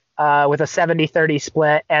bike with a 70-30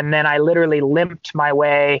 split, and then I literally limped my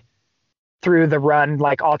way through the run,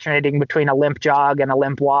 like alternating between a limp jog and a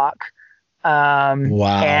limp walk. Wow.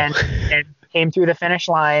 And came through the finish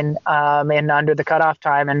line in under the cutoff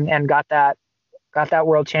time and got that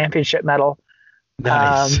world championship medal.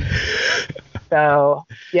 Nice. So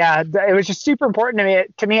yeah, it was just super important to me.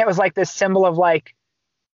 To me, it was like this symbol of like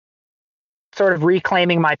sort of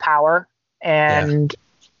reclaiming my power. And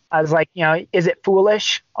I was like, you know, is it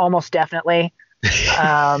foolish? Almost definitely.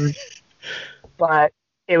 But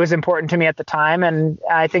it was important to me at the time. And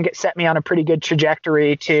I think it set me on a pretty good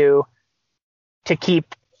trajectory to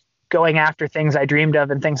keep going after things I dreamed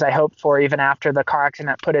of and things I hoped for, even after the car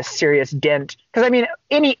accident put a serious dent. Because I mean,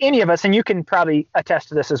 any of us, and you can probably attest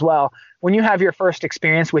to this as well, when you have your first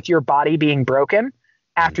experience with your body being broken,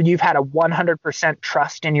 after you've had a 100%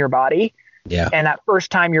 trust in your body, and that first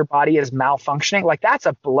time your body is malfunctioning, like that's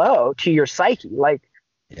a blow to your psyche. Like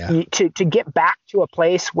to get back to a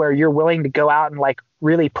place where you're willing to go out and like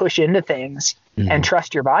really push into things and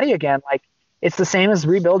trust your body again, like it's the same as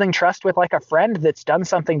rebuilding trust with like a friend that's done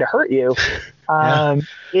something to hurt you.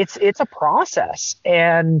 It's a process.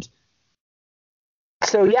 And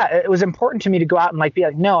so, yeah, it was important to me to go out and like, be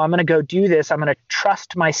like, no, I'm going to go do this. I'm going to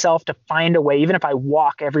trust myself to find a way, even if I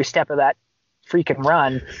walk every step of that freaking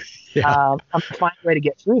run, I'm going to find a way to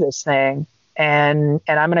get through this thing. And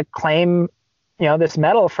I'm going to claim, you know, this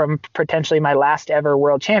medal from potentially my last ever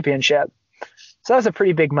world championship. So that was a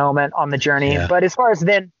pretty big moment on the journey. But as far as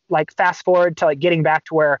then, like fast forward to like getting back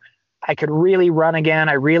to where I could really run again,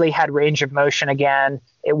 I really had range of motion again.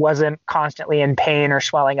 It wasn't constantly in pain or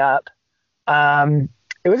swelling up.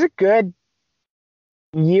 It was a good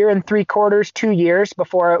 1.75 years, 2 years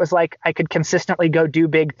before it was like I could consistently go do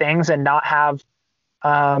big things and not have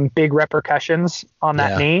big repercussions on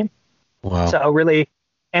that knee. Wow. So really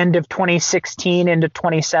end of 2016 into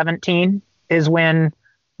 2017 is when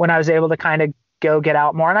I was able to kind of go get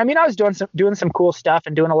out more. And I mean, I was doing some cool stuff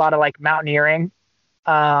and doing a lot of like mountaineering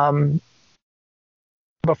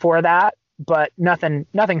before that, but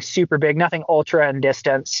nothing super big, nothing ultra in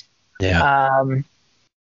distance. And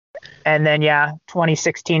then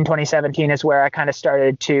 2016, 2017 is where I kind of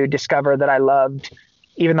started to discover that I loved,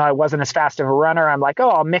 even though I wasn't as fast of a runner, I'm like,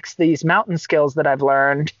 I'll mix these mountain skills that I've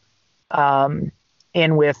learned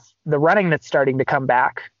in with the running that's starting to come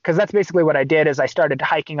back. Because that's basically what I did is I started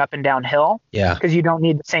hiking up and down hill. Because you don't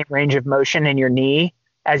need the same range of motion in your knee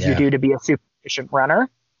as you do to be a super efficient runner.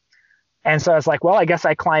 And so I was like, well, I guess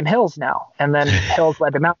I climb hills now. And then hills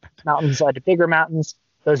led to mountains, mountains led to bigger mountains.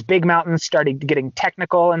 Those big mountains started getting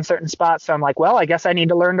technical in certain spots. So I'm like, well, I guess I need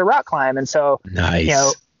to learn to rock climb. And so, you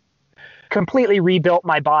know, completely rebuilt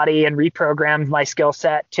my body and reprogrammed my skill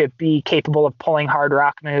set to be capable of pulling hard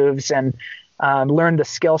rock moves, and learned the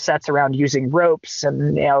skill sets around using ropes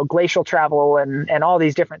and, you know, glacial travel and all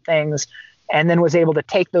these different things. And then was able to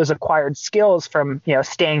take those acquired skills from, you know,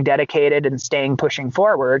 staying dedicated and staying pushing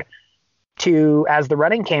forward to, as the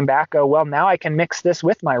running came back, go, well, now I can mix this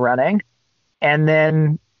with my running. And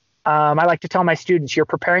then I like to tell my students, you're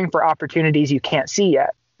preparing for opportunities you can't see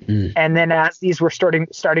yet. And then as these were starting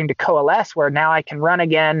to coalesce, where now I can run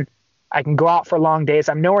again, I can go out for long days.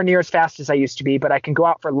 I'm nowhere near as fast as I used to be, but I can go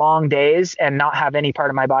out for long days and not have any part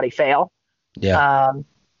of my body fail. Then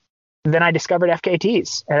I discovered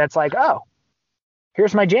FKTs, and it's like, oh,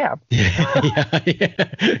 here's my jam.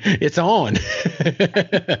 It's on.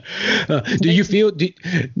 Do you feel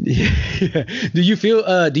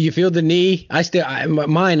the knee?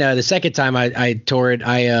 Mine, the second time I tore it,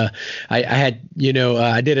 I had, you know,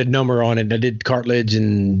 I did a number on it. I did cartilage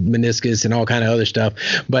and meniscus and all kind of other stuff,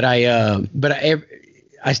 but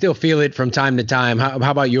I still feel it from time to time. How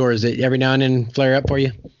about yours? Every now and then flare up for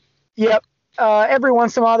you? Yep. Every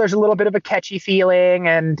once in a while there's a little bit of a catchy feeling,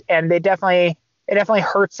 and it definitely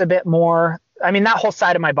hurts a bit more. I mean, that whole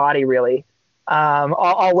side of my body, really.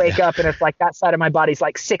 I'll wake up and it's like that side of my body's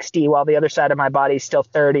like 60 while the other side of my body's still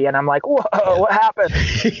 30. And I'm like, whoa, what happened?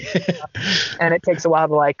 And it takes a while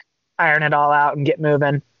to like iron it all out and get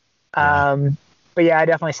moving. But yeah, I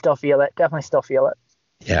definitely still feel it.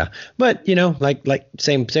 Yeah. But, you know, like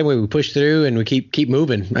same way we push through and we keep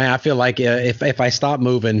moving. I feel like if I stop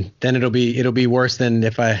moving, then it'll be worse than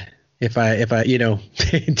if I, you know,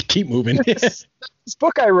 keep moving. This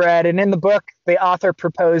book I read, and in the book, the author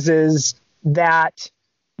proposes that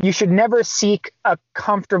you should never seek a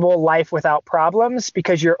comfortable life without problems,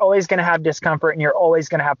 because you're always going to have discomfort and you're always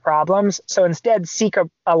going to have problems. So instead, seek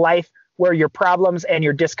a life where your problems and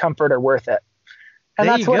your discomfort are worth it. And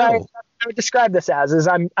that's what I would describe this as, is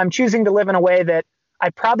I'm choosing to live in a way that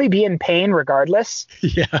I'd probably be in pain regardless.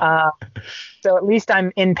 Yeah. So at least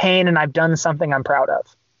I'm in pain and I've done something I'm proud of.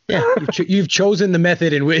 Yeah, you've chosen the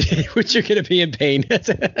method in which you're going to be in pain,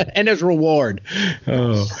 and there's reward.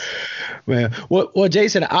 Oh, well,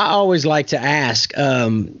 Jason, I always like to ask,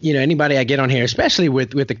 anybody I get on here, especially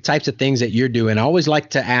with the types of things that you're doing, I always like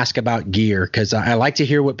to ask about gear because I like to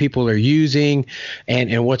hear what people are using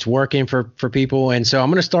and what's working for people. And so I'm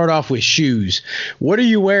going to start off with shoes. What are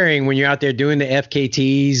you wearing when you're out there doing the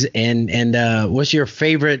FKTs, and what's your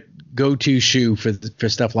favorite go-to shoe for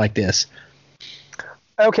stuff like this?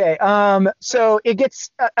 Okay. So it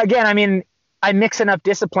gets, again, I mean, I mix enough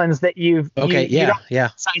disciplines that you don't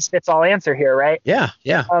size fits all answer here, right? Yeah.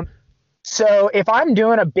 So if I'm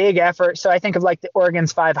doing a big effort, so I think of like the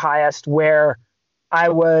Oregon's 5 Highest where I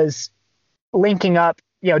was linking up,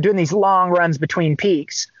 doing these long runs between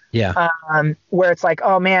peaks. Yeah. Where it's like,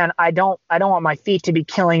 oh man, I don't want my feet to be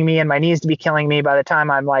killing me and my knees to be killing me by the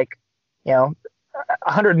time I'm like,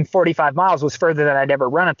 145 miles was further than I'd ever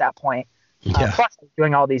run at that point. Plus I was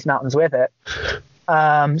doing all these mountains with it.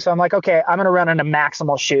 So I'm like, okay, I'm going to run in a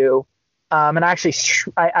Maximal shoe. And actually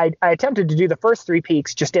I attempted to do the first 3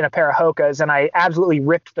 peaks just in a pair of Hoka's, and I absolutely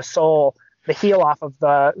ripped the heel off of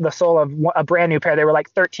the sole of a brand new pair. They were like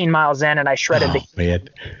 13 miles in and I shredded the heel. Man.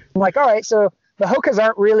 I'm like, all right, so the Hoka's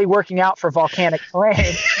aren't really working out for volcanic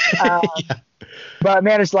terrain. But I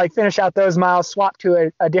managed to like finish out those miles, swap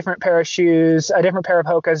to a different pair of shoes, a different pair of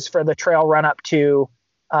Hoka's for the trail run up to,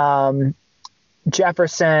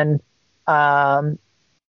 Jefferson.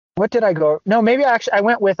 What did I go? No, maybe I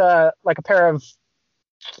went with a pair of,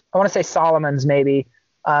 I want to say Solomon's maybe,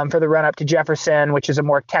 for the run up to Jefferson, which is a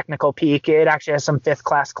more technical peak. It actually has some 5th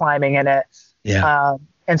class climbing in it. Yeah.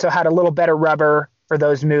 And so had a little better rubber for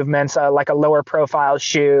those movements, like a lower profile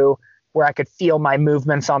shoe where I could feel my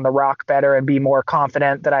movements on the rock better and be more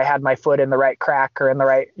confident that I had my foot in the right crack or in the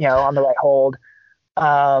right, on the right hold.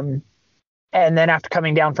 And then after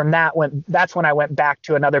coming down from that's when I went back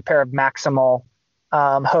to another pair of Maximal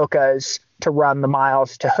Hoka's to run the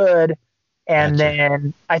miles to Hood. And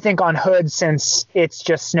then I think on Hood, since it's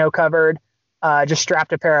just snow covered, just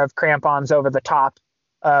strapped a pair of crampons over the top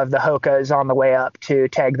of the Hoka's on the way up to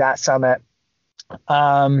tag that summit.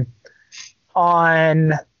 On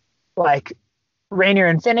like Rainier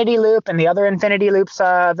Infinity Loop and the other Infinity Loops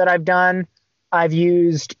that I've done, I've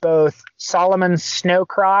used both Solomon's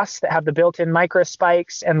Snowcross that have the built-in micro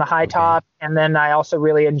spikes and the high top. And then I also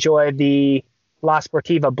really enjoy the La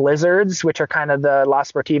Sportiva Blizzards, which are kind of the La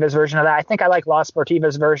Sportiva's version of that. I think I like La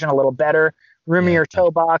Sportiva's version a little better. Roomier toe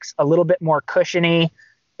box, a little bit more cushiony,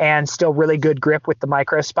 and still really good grip with the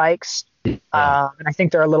micro spikes. And I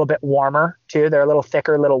think they're a little bit warmer too. They're a little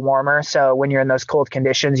thicker, a little warmer. So when you're in those cold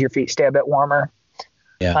conditions, your feet stay a bit warmer.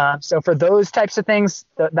 Yeah. So for those types of things,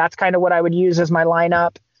 that's kind of what I would use as my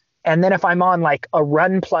lineup. And then if I'm on like a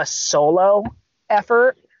run plus solo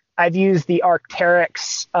effort, I've used the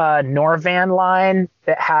Arc'teryx Norvan line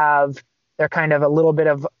they're kind of a little bit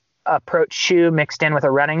of approach shoe mixed in with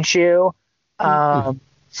a running shoe.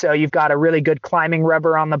 So you've got a really good climbing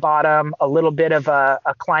rubber on the bottom, a little bit of a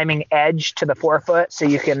climbing edge to the forefoot, so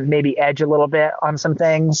you can maybe edge a little bit on some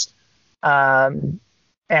things.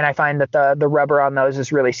 And I find that the rubber on those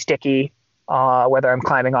is really sticky, whether I'm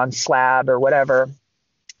climbing on slab or whatever.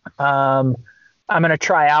 I'm going to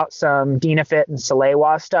try out some Dynafit and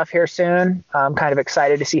Salewa stuff here soon. I'm kind of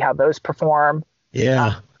excited to see how those perform.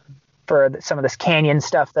 Yeah. For some of this canyon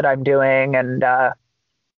stuff that I'm doing, and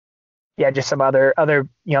just some other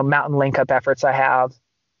mountain link up efforts I have.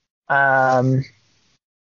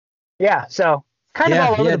 So kind of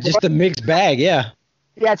all over the board. Just a mixed bag. Yeah.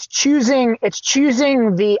 Yeah, it's choosing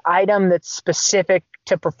the item that's specific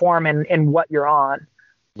to perform in what you're on.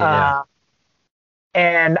 Yeah.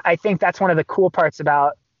 And I think that's one of the cool parts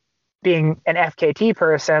about being an FKT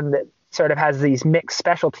person that sort of has these mixed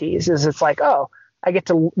specialties, is it's like, oh, I get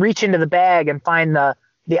to reach into the bag and find the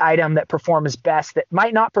item that performs best, that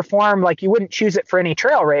might not perform like you wouldn't choose it for any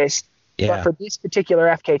trail race. Yeah. But for this particular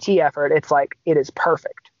FKT effort, it's like, it is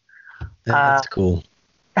perfect. That's cool.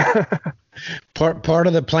 Part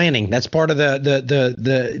of the planning. That's part of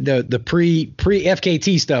the pre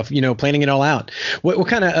FKT stuff, planning it all out. What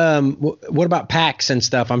kind of what about packs and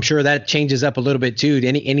stuff? I'm sure that changes up a little bit too.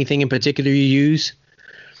 Anything in particular you use?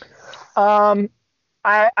 I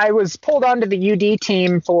was pulled onto the UD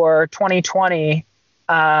team for 2020.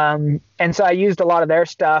 And so I used a lot of their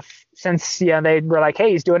stuff since, they were like,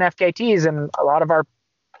 hey, he's doing FKTs, and a lot of our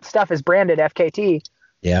stuff is branded FKT.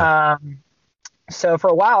 Yeah. So for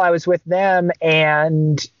a while I was with them,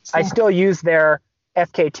 and I still use their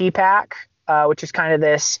FKT pack, which is kind of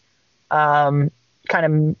this kind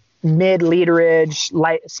of mid literage,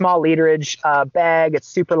 small literage bag. It's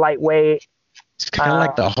super lightweight. It's kind of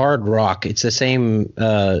like the Hard Rock. It's the same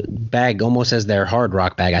bag almost as their Hard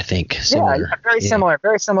Rock bag, I think. Similar. Yeah, very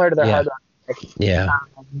similar to their Hard Rock bag. Yeah.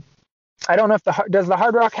 I don't know if does the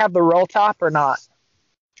Hard Rock have the roll top or not?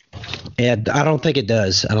 Yeah, I don't think it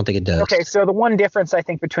does. Okay, so the one difference I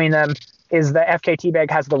think between them is the FKT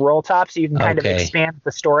bag has the roll top, so you can kind of expand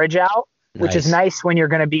the storage out, which is nice when you're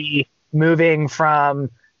going to be moving from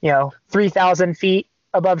 3,000 feet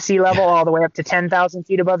above sea level all the way up to 10,000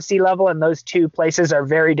 feet above sea level, and those two places are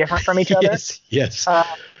very different from each other. Yes.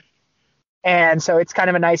 And so it's kind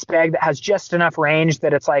of a nice bag that has just enough range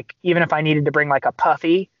that it's like, even if I needed to bring like a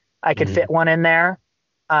puffy, I could fit one in there.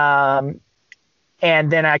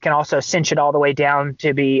 And then I can also cinch it all the way down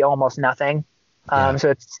to be almost nothing. So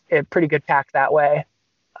it's a pretty good pack that way.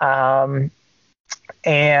 And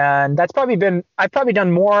that's I've probably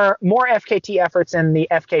done more FKT efforts in the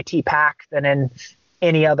FKT pack than in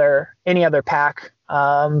any other pack.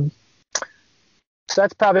 So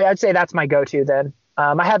that's I'd say that's my go-to then.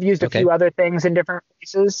 I have used a few other things in different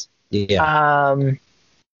places. Yeah.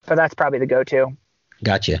 But that's probably the go-to.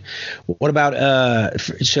 Gotcha. What about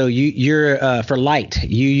so you're for light,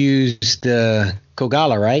 you use the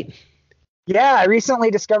Kogalla, right? Yeah, I recently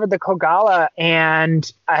discovered the Kogalla,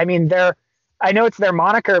 and I mean I know it's their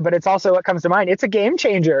moniker, but it's also what comes to mind. It's a game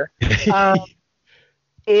changer. I'd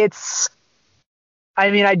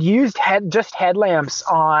used headlamps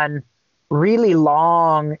on really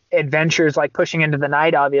long adventures, like pushing into the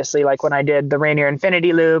night, obviously, like when I did the Rainier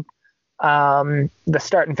Infinity Loop, the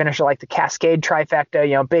start and finish of like the Cascade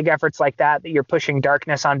Trifecta, big efforts like that you're pushing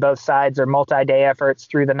darkness on both sides, or multi-day efforts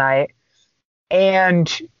through the night.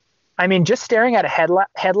 And I mean, just staring at a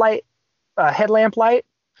headlamp light,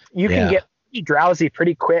 you can get pretty drowsy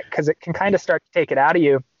pretty quick because it can kind of start to take it out of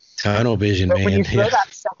you. Tunnel vision, but man. When you throw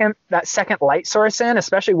that second light source in,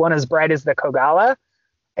 especially one as bright as the Kogalla,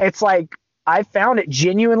 it's like I found it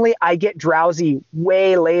genuinely. I get drowsy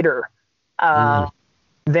way later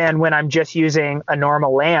than when I'm just using a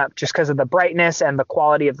normal lamp, just because of the brightness and the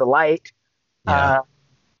quality of the light.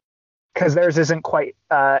 Because theirs isn't quite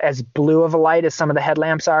as blue of a light as some of the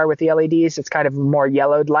headlamps are with the LEDs. It's kind of more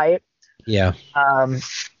yellowed light. Yeah.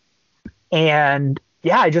 And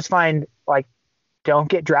yeah, I just find like don't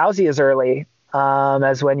get drowsy as early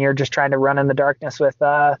as when you're just trying to run in the darkness with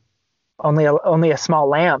only a small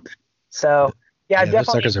lamp. So yeah, those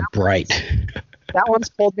suckers are bright. That one's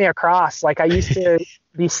pulled me across. Like I used to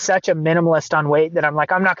be such a minimalist on weight that I'm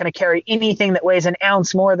like, I'm not going to carry anything that weighs an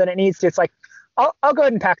ounce more than it needs to. It's like, I'll go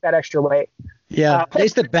ahead and pack that extra weight. Yeah,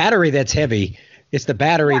 it's the battery that's heavy. It's the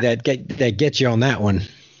battery that gets you on that one.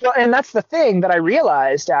 Well, and that's the thing that I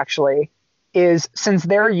realized actually is since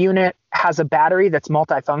their unit has a battery that's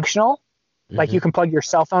multifunctional, like you can plug your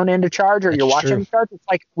cell phone into charge or your watch into charge. It's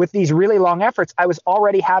like with these really long efforts, I was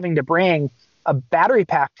already having to bring a battery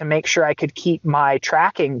pack to make sure I could keep my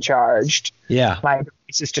tracking charged. Yeah. My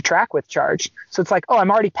devices to track with charged. So it's like,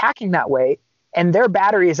 I'm already packing that weight. And their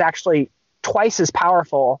battery is actually twice as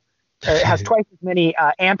powerful. It has twice as many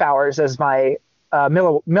amp hours as my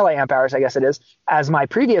milliamp hours, I guess it is, as my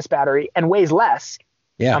previous battery, and weighs less.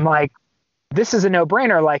 Yeah. I'm like, this is a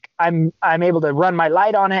no-brainer. Like I'm able to run my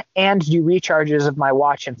light on it and do recharges of my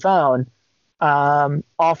watch and phone,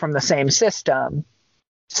 all from the same system.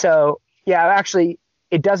 So yeah, actually,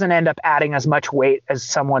 it doesn't end up adding as much weight as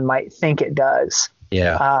someone might think it does.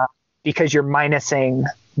 Yeah. Because you're minusing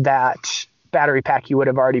that battery pack you would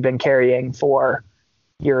have already been carrying for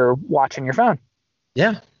your watch and your phone.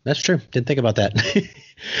 Yeah, that's true. Didn't think about that.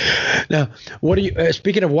 Now, what are you?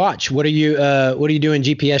 Speaking of watch, what are you doing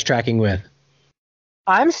GPS tracking with?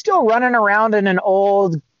 I'm still running around in an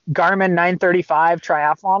old Garmin 935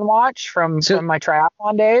 triathlon watch from my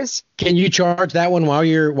triathlon days. Can you charge that one while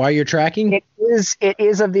you're tracking? It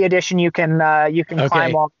is of the edition you can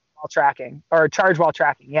climb while tracking, or charge while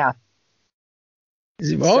tracking. Yeah.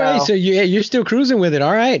 All right, so you're still cruising with it.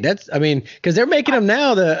 All right, because they're making them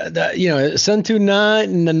now. The Sun 2 9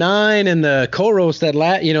 and the 9 and the Coros that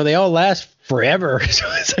they all last forever. So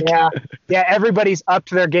it's like, yeah. Everybody's upped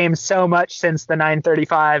their game so much since the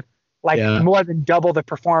 935, more than double the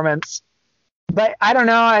performance. But I don't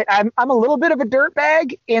know. I'm a little bit of a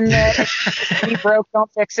dirtbag in that if you broke,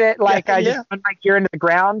 don't fix it. Like I just run my gear into the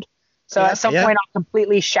ground. So at some point I'll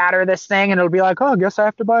completely shatter this thing and it'll be like, I guess I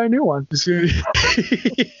have to buy a new one. There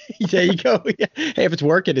you go. Yeah. Hey, if it's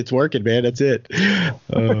working, man. That's it.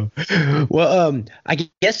 I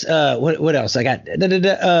guess what else? I got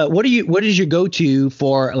what is your go-to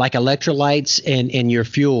for like electrolytes and your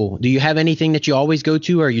fuel? Do you have anything that you always go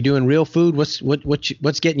to? Or are you doing real food? What's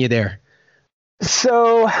getting you there?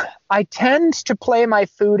 So I tend to play my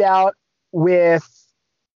food out with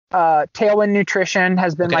Tailwind Nutrition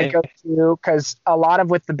has been my go-to, because a lot of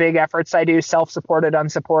with the big efforts I do, self-supported,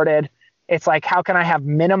 unsupported, it's like, how can I have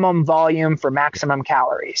minimum volume for maximum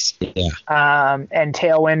calories? Yeah. And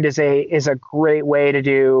Tailwind is a great way to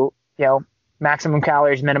do, maximum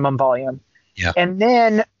calories, minimum volume. Yeah. And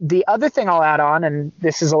then the other thing I'll add on, and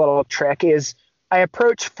this is a little trick, is I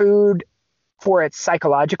approach food for its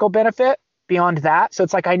psychological benefit beyond that. So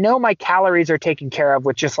it's like, I know my calories are taken care of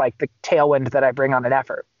with just like the Tailwind that I bring on an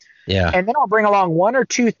effort. Yeah. And then I'll bring along one or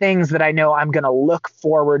two things that I know I'm going to look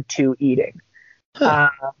forward to eating.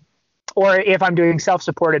 Or if I'm doing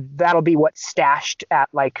self-supported, that'll be what's stashed at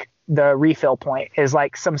like the refill point, is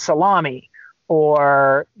like some salami,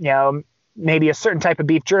 or, maybe a certain type of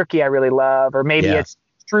beef jerky I really love, or maybe it's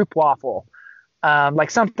Stroop waffle. Like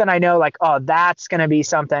something I know, like, oh, that's going to be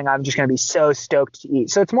something I'm just going to be so stoked to eat.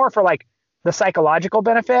 So it's more for like the psychological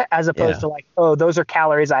benefit, as opposed to like, oh, those are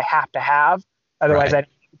calories I have to have, otherwise I don't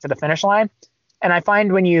get to the finish line. And I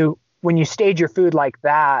find when you stage your food like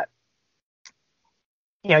that,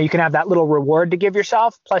 you can have that little reward to give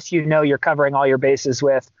yourself. Plus, you're covering all your bases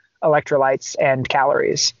with electrolytes and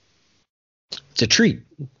calories. It's a treat.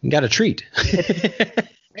 You got a treat.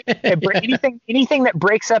 Anything that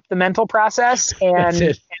breaks up the mental process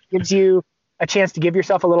and gives you a chance to give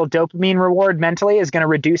yourself a little dopamine reward mentally is going to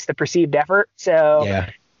reduce the perceived effort. So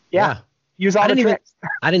yeah. Use all the tricks.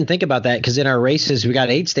 I didn't think about that, because in our races, we got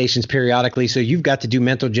aid stations periodically. So you've got to do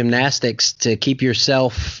mental gymnastics to keep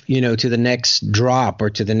yourself, to the next drop or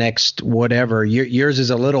to the next whatever. Yours is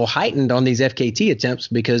a little heightened on these FKT attempts,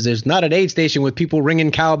 because there's not an aid station with people ringing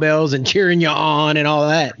cowbells and cheering you on and all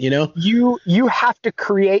that, You have to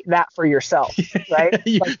create that for yourself, right?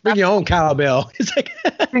 You bring your own cowbell. It's like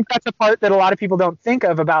I think that's the part that a lot of people don't think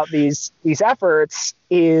of about these efforts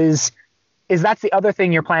is that's the other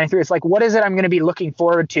thing you're planning through. It's like, what is it I'm going to be looking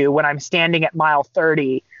forward to when I'm standing at mile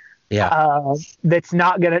 30? That's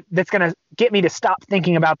going to get me to stop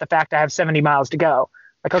thinking about the fact I have 70 miles to go.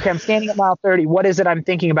 Like, okay, I'm standing at mile 30. What is it I'm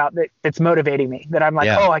thinking about that's motivating me? That I'm like,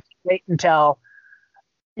 oh, I can't wait until,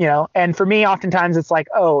 and for me, oftentimes it's like,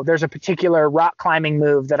 oh, there's a particular rock climbing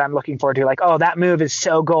move that I'm looking forward to. Like, oh, that move is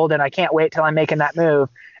so golden. I can't wait till I'm making that move.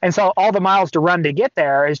 And so all the miles to run to get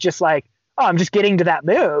there is just like, oh, I'm just getting to that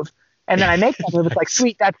move. And then I make that move. It's like,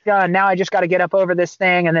 sweet, that's done. Now I just got to get up over this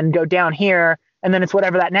thing and then go down here. And then it's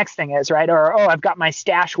whatever that next thing is, right? Or, oh, I've got my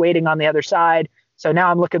stash waiting on the other side. So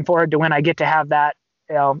now I'm looking forward to when I get to have that,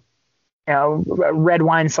 red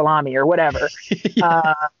wine salami or whatever.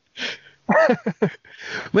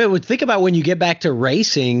 Well, think about when you get back to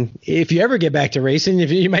racing. If you ever get back to racing,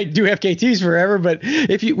 if you might do FKTs forever, but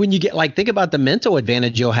when you get think about the mental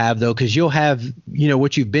advantage you'll have, though, because you'll have,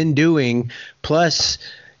 what you've been doing plus,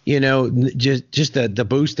 just the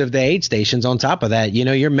boost of the aid stations on top of that.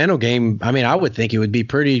 Your mental game, I would think it would be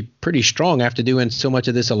pretty strong after doing so much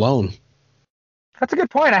of this alone. That's a good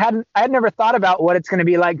point. I had never thought about what it's going to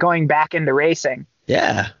be like going back into racing.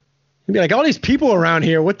 Yeah. You'd be like, all these people around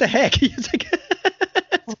here, what the heck? It's like,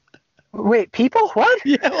 wait, people? What?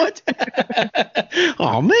 Yeah, what?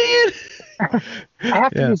 Oh, man. I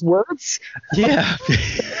have to use words? Yeah.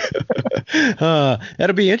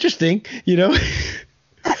 That'll be interesting,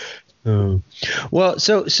 Well,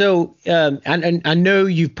 so I know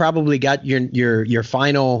you've probably got your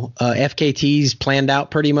final FKTs planned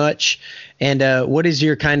out pretty much. And what is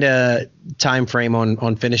your kind of time frame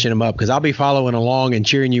on finishing them up? Because I'll be following along and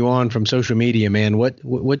cheering you on from social media, man.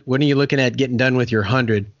 When are you looking at getting done with your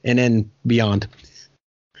 100 and then beyond?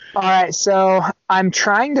 All right, so I'm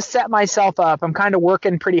trying to set myself up. I'm kind of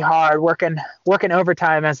working pretty hard, working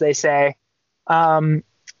overtime, as they say,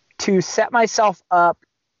 to set myself up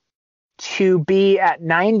to be at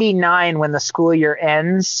 99 when the school year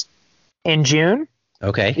ends in June.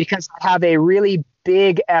 Okay. Because I have a really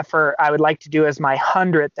big effort I would like to do as my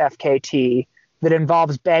 100th FKT that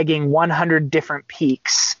involves bagging 100 different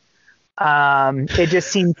peaks. It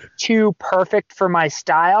just seemed too perfect for my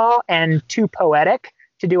style and too poetic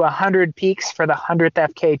to do 100 peaks for the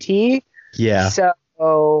 100th FKT. Yeah.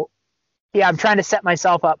 So, yeah, I'm trying to set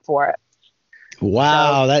myself up for it.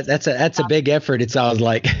 Wow, so, that's a big effort, it sounds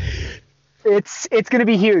like. It's going to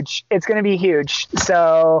be huge. It's going to be huge.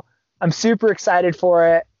 So I'm super excited for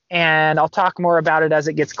it, and I'll talk more about it as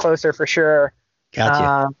it gets closer for sure.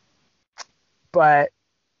 Gotcha. But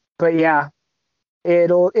yeah,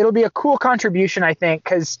 it'll be a cool contribution, I think,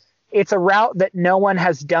 because it's a route that no one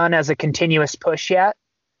has done as a continuous push yet.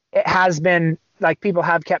 It has been people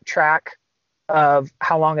have kept track of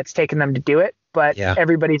how long it's taken them to do it, but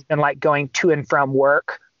everybody's been going to and from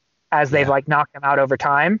work as they've knocked them out over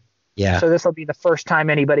time. Yeah. So this will be the first time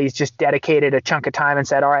anybody's just dedicated a chunk of time and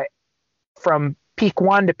said, all right, from peak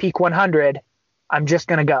 1 to peak 100, I'm just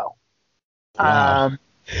going to go. Wow.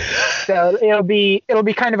 So it'll be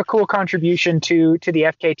kind of a cool contribution to the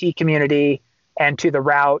FKT community and to the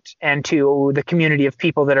route and to the community of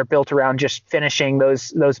people that are built around just finishing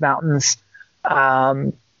those mountains,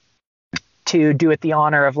 to do it the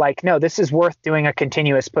honor of like, no, this is worth doing a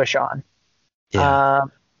continuous push on. Yeah.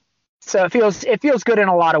 So it feels good in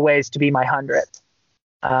a lot of ways to be my 100th.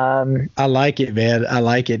 I like it, man. I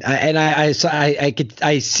like it.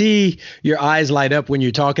 I see your eyes light up when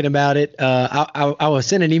you're talking about it. I was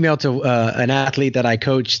sent an email to an athlete that I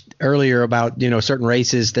coached earlier about, certain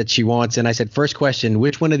races that she wants. And I said, first question,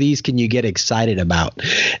 which one of these can you get excited about?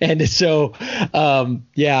 And so, I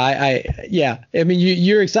mean,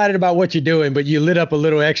 you're excited about what you're doing, but you lit up a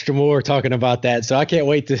little extra more talking about that. So I can't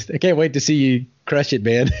wait to see you crush it,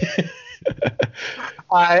 man.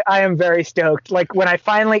 I am very stoked. Like when I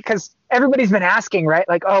finally, because everybody's been asking, right?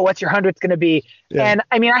 Like, oh, what's your 100th going to be? Yeah. And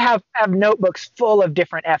I mean, I have notebooks full of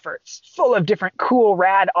different efforts, full of different cool,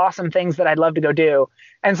 rad, awesome things that I'd love to go do.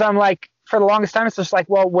 And so I'm like, for the longest time, it's just like,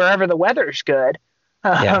 well, wherever the weather's good,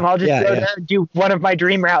 I'll just go there and do one of my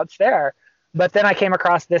dream routes there. But then I came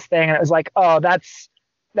across this thing and it was like, oh, that's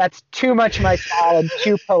too much my style and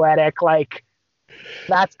too poetic. Like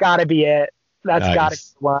that's gotta be it. That's gotta be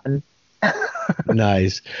one.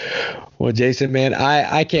 Nice. Well, Jason, man,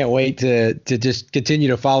 I can't wait to just continue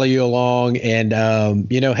to follow you along. And,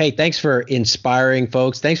 hey, thanks for inspiring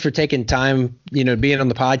folks. Thanks for taking time, being on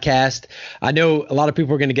the podcast. I know a lot of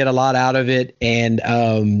people are going to get a lot out of it. And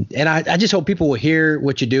I just hope people will hear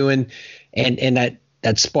what you're doing and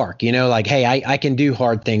that spark, like, hey, I can do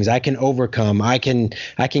hard things. I can overcome. I can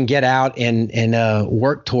get out and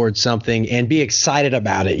work towards something and be excited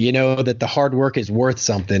about it. That the hard work is worth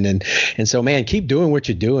something. And so, man, keep doing what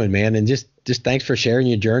you're doing, man. And just thanks for sharing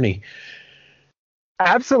your journey.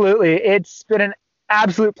 Absolutely. It's been an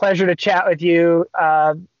absolute pleasure to chat with you.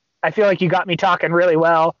 I feel like you got me talking really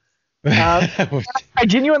well. I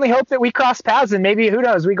genuinely hope that we cross paths and maybe, who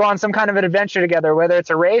knows, we go on some kind of an adventure together, whether it's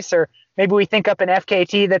a race or maybe we think up an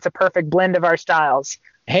FKT that's a perfect blend of our styles.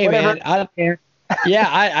 Hey, whatever. Man,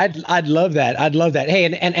 I'd love that. I'd love that. Hey,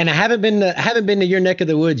 and I haven't been to your neck of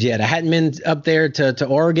the woods yet. I hadn't been up there to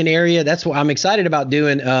Oregon area. That's why I'm excited about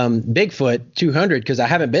doing Bigfoot 200 because I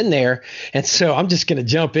haven't been there, and so I'm just gonna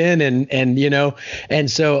jump in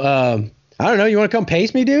and so. I don't know. You want to come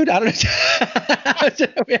pace me, dude? I don't know.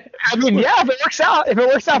 I mean, yeah, if it works out,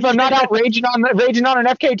 if I'm not out raging on an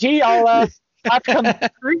FKT, I'll have to come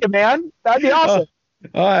through you, man. That'd be awesome.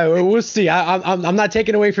 All right, well, we'll see. I'm not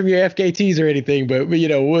taking away from your FKTs or anything, but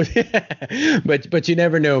but you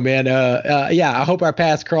never know, man. I hope our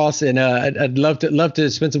paths cross, and I'd love to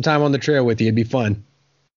spend some time on the trail with you. It'd be fun.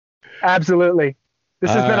 Absolutely. This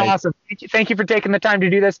has been awesome. Thank you for taking the time to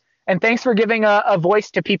do this. And thanks for giving a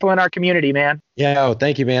voice to people in our community, man. Yeah,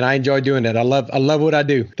 thank you, man. I enjoy doing it. I love what I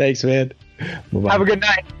do. Thanks, man. Bye-bye. Have a good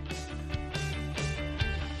night.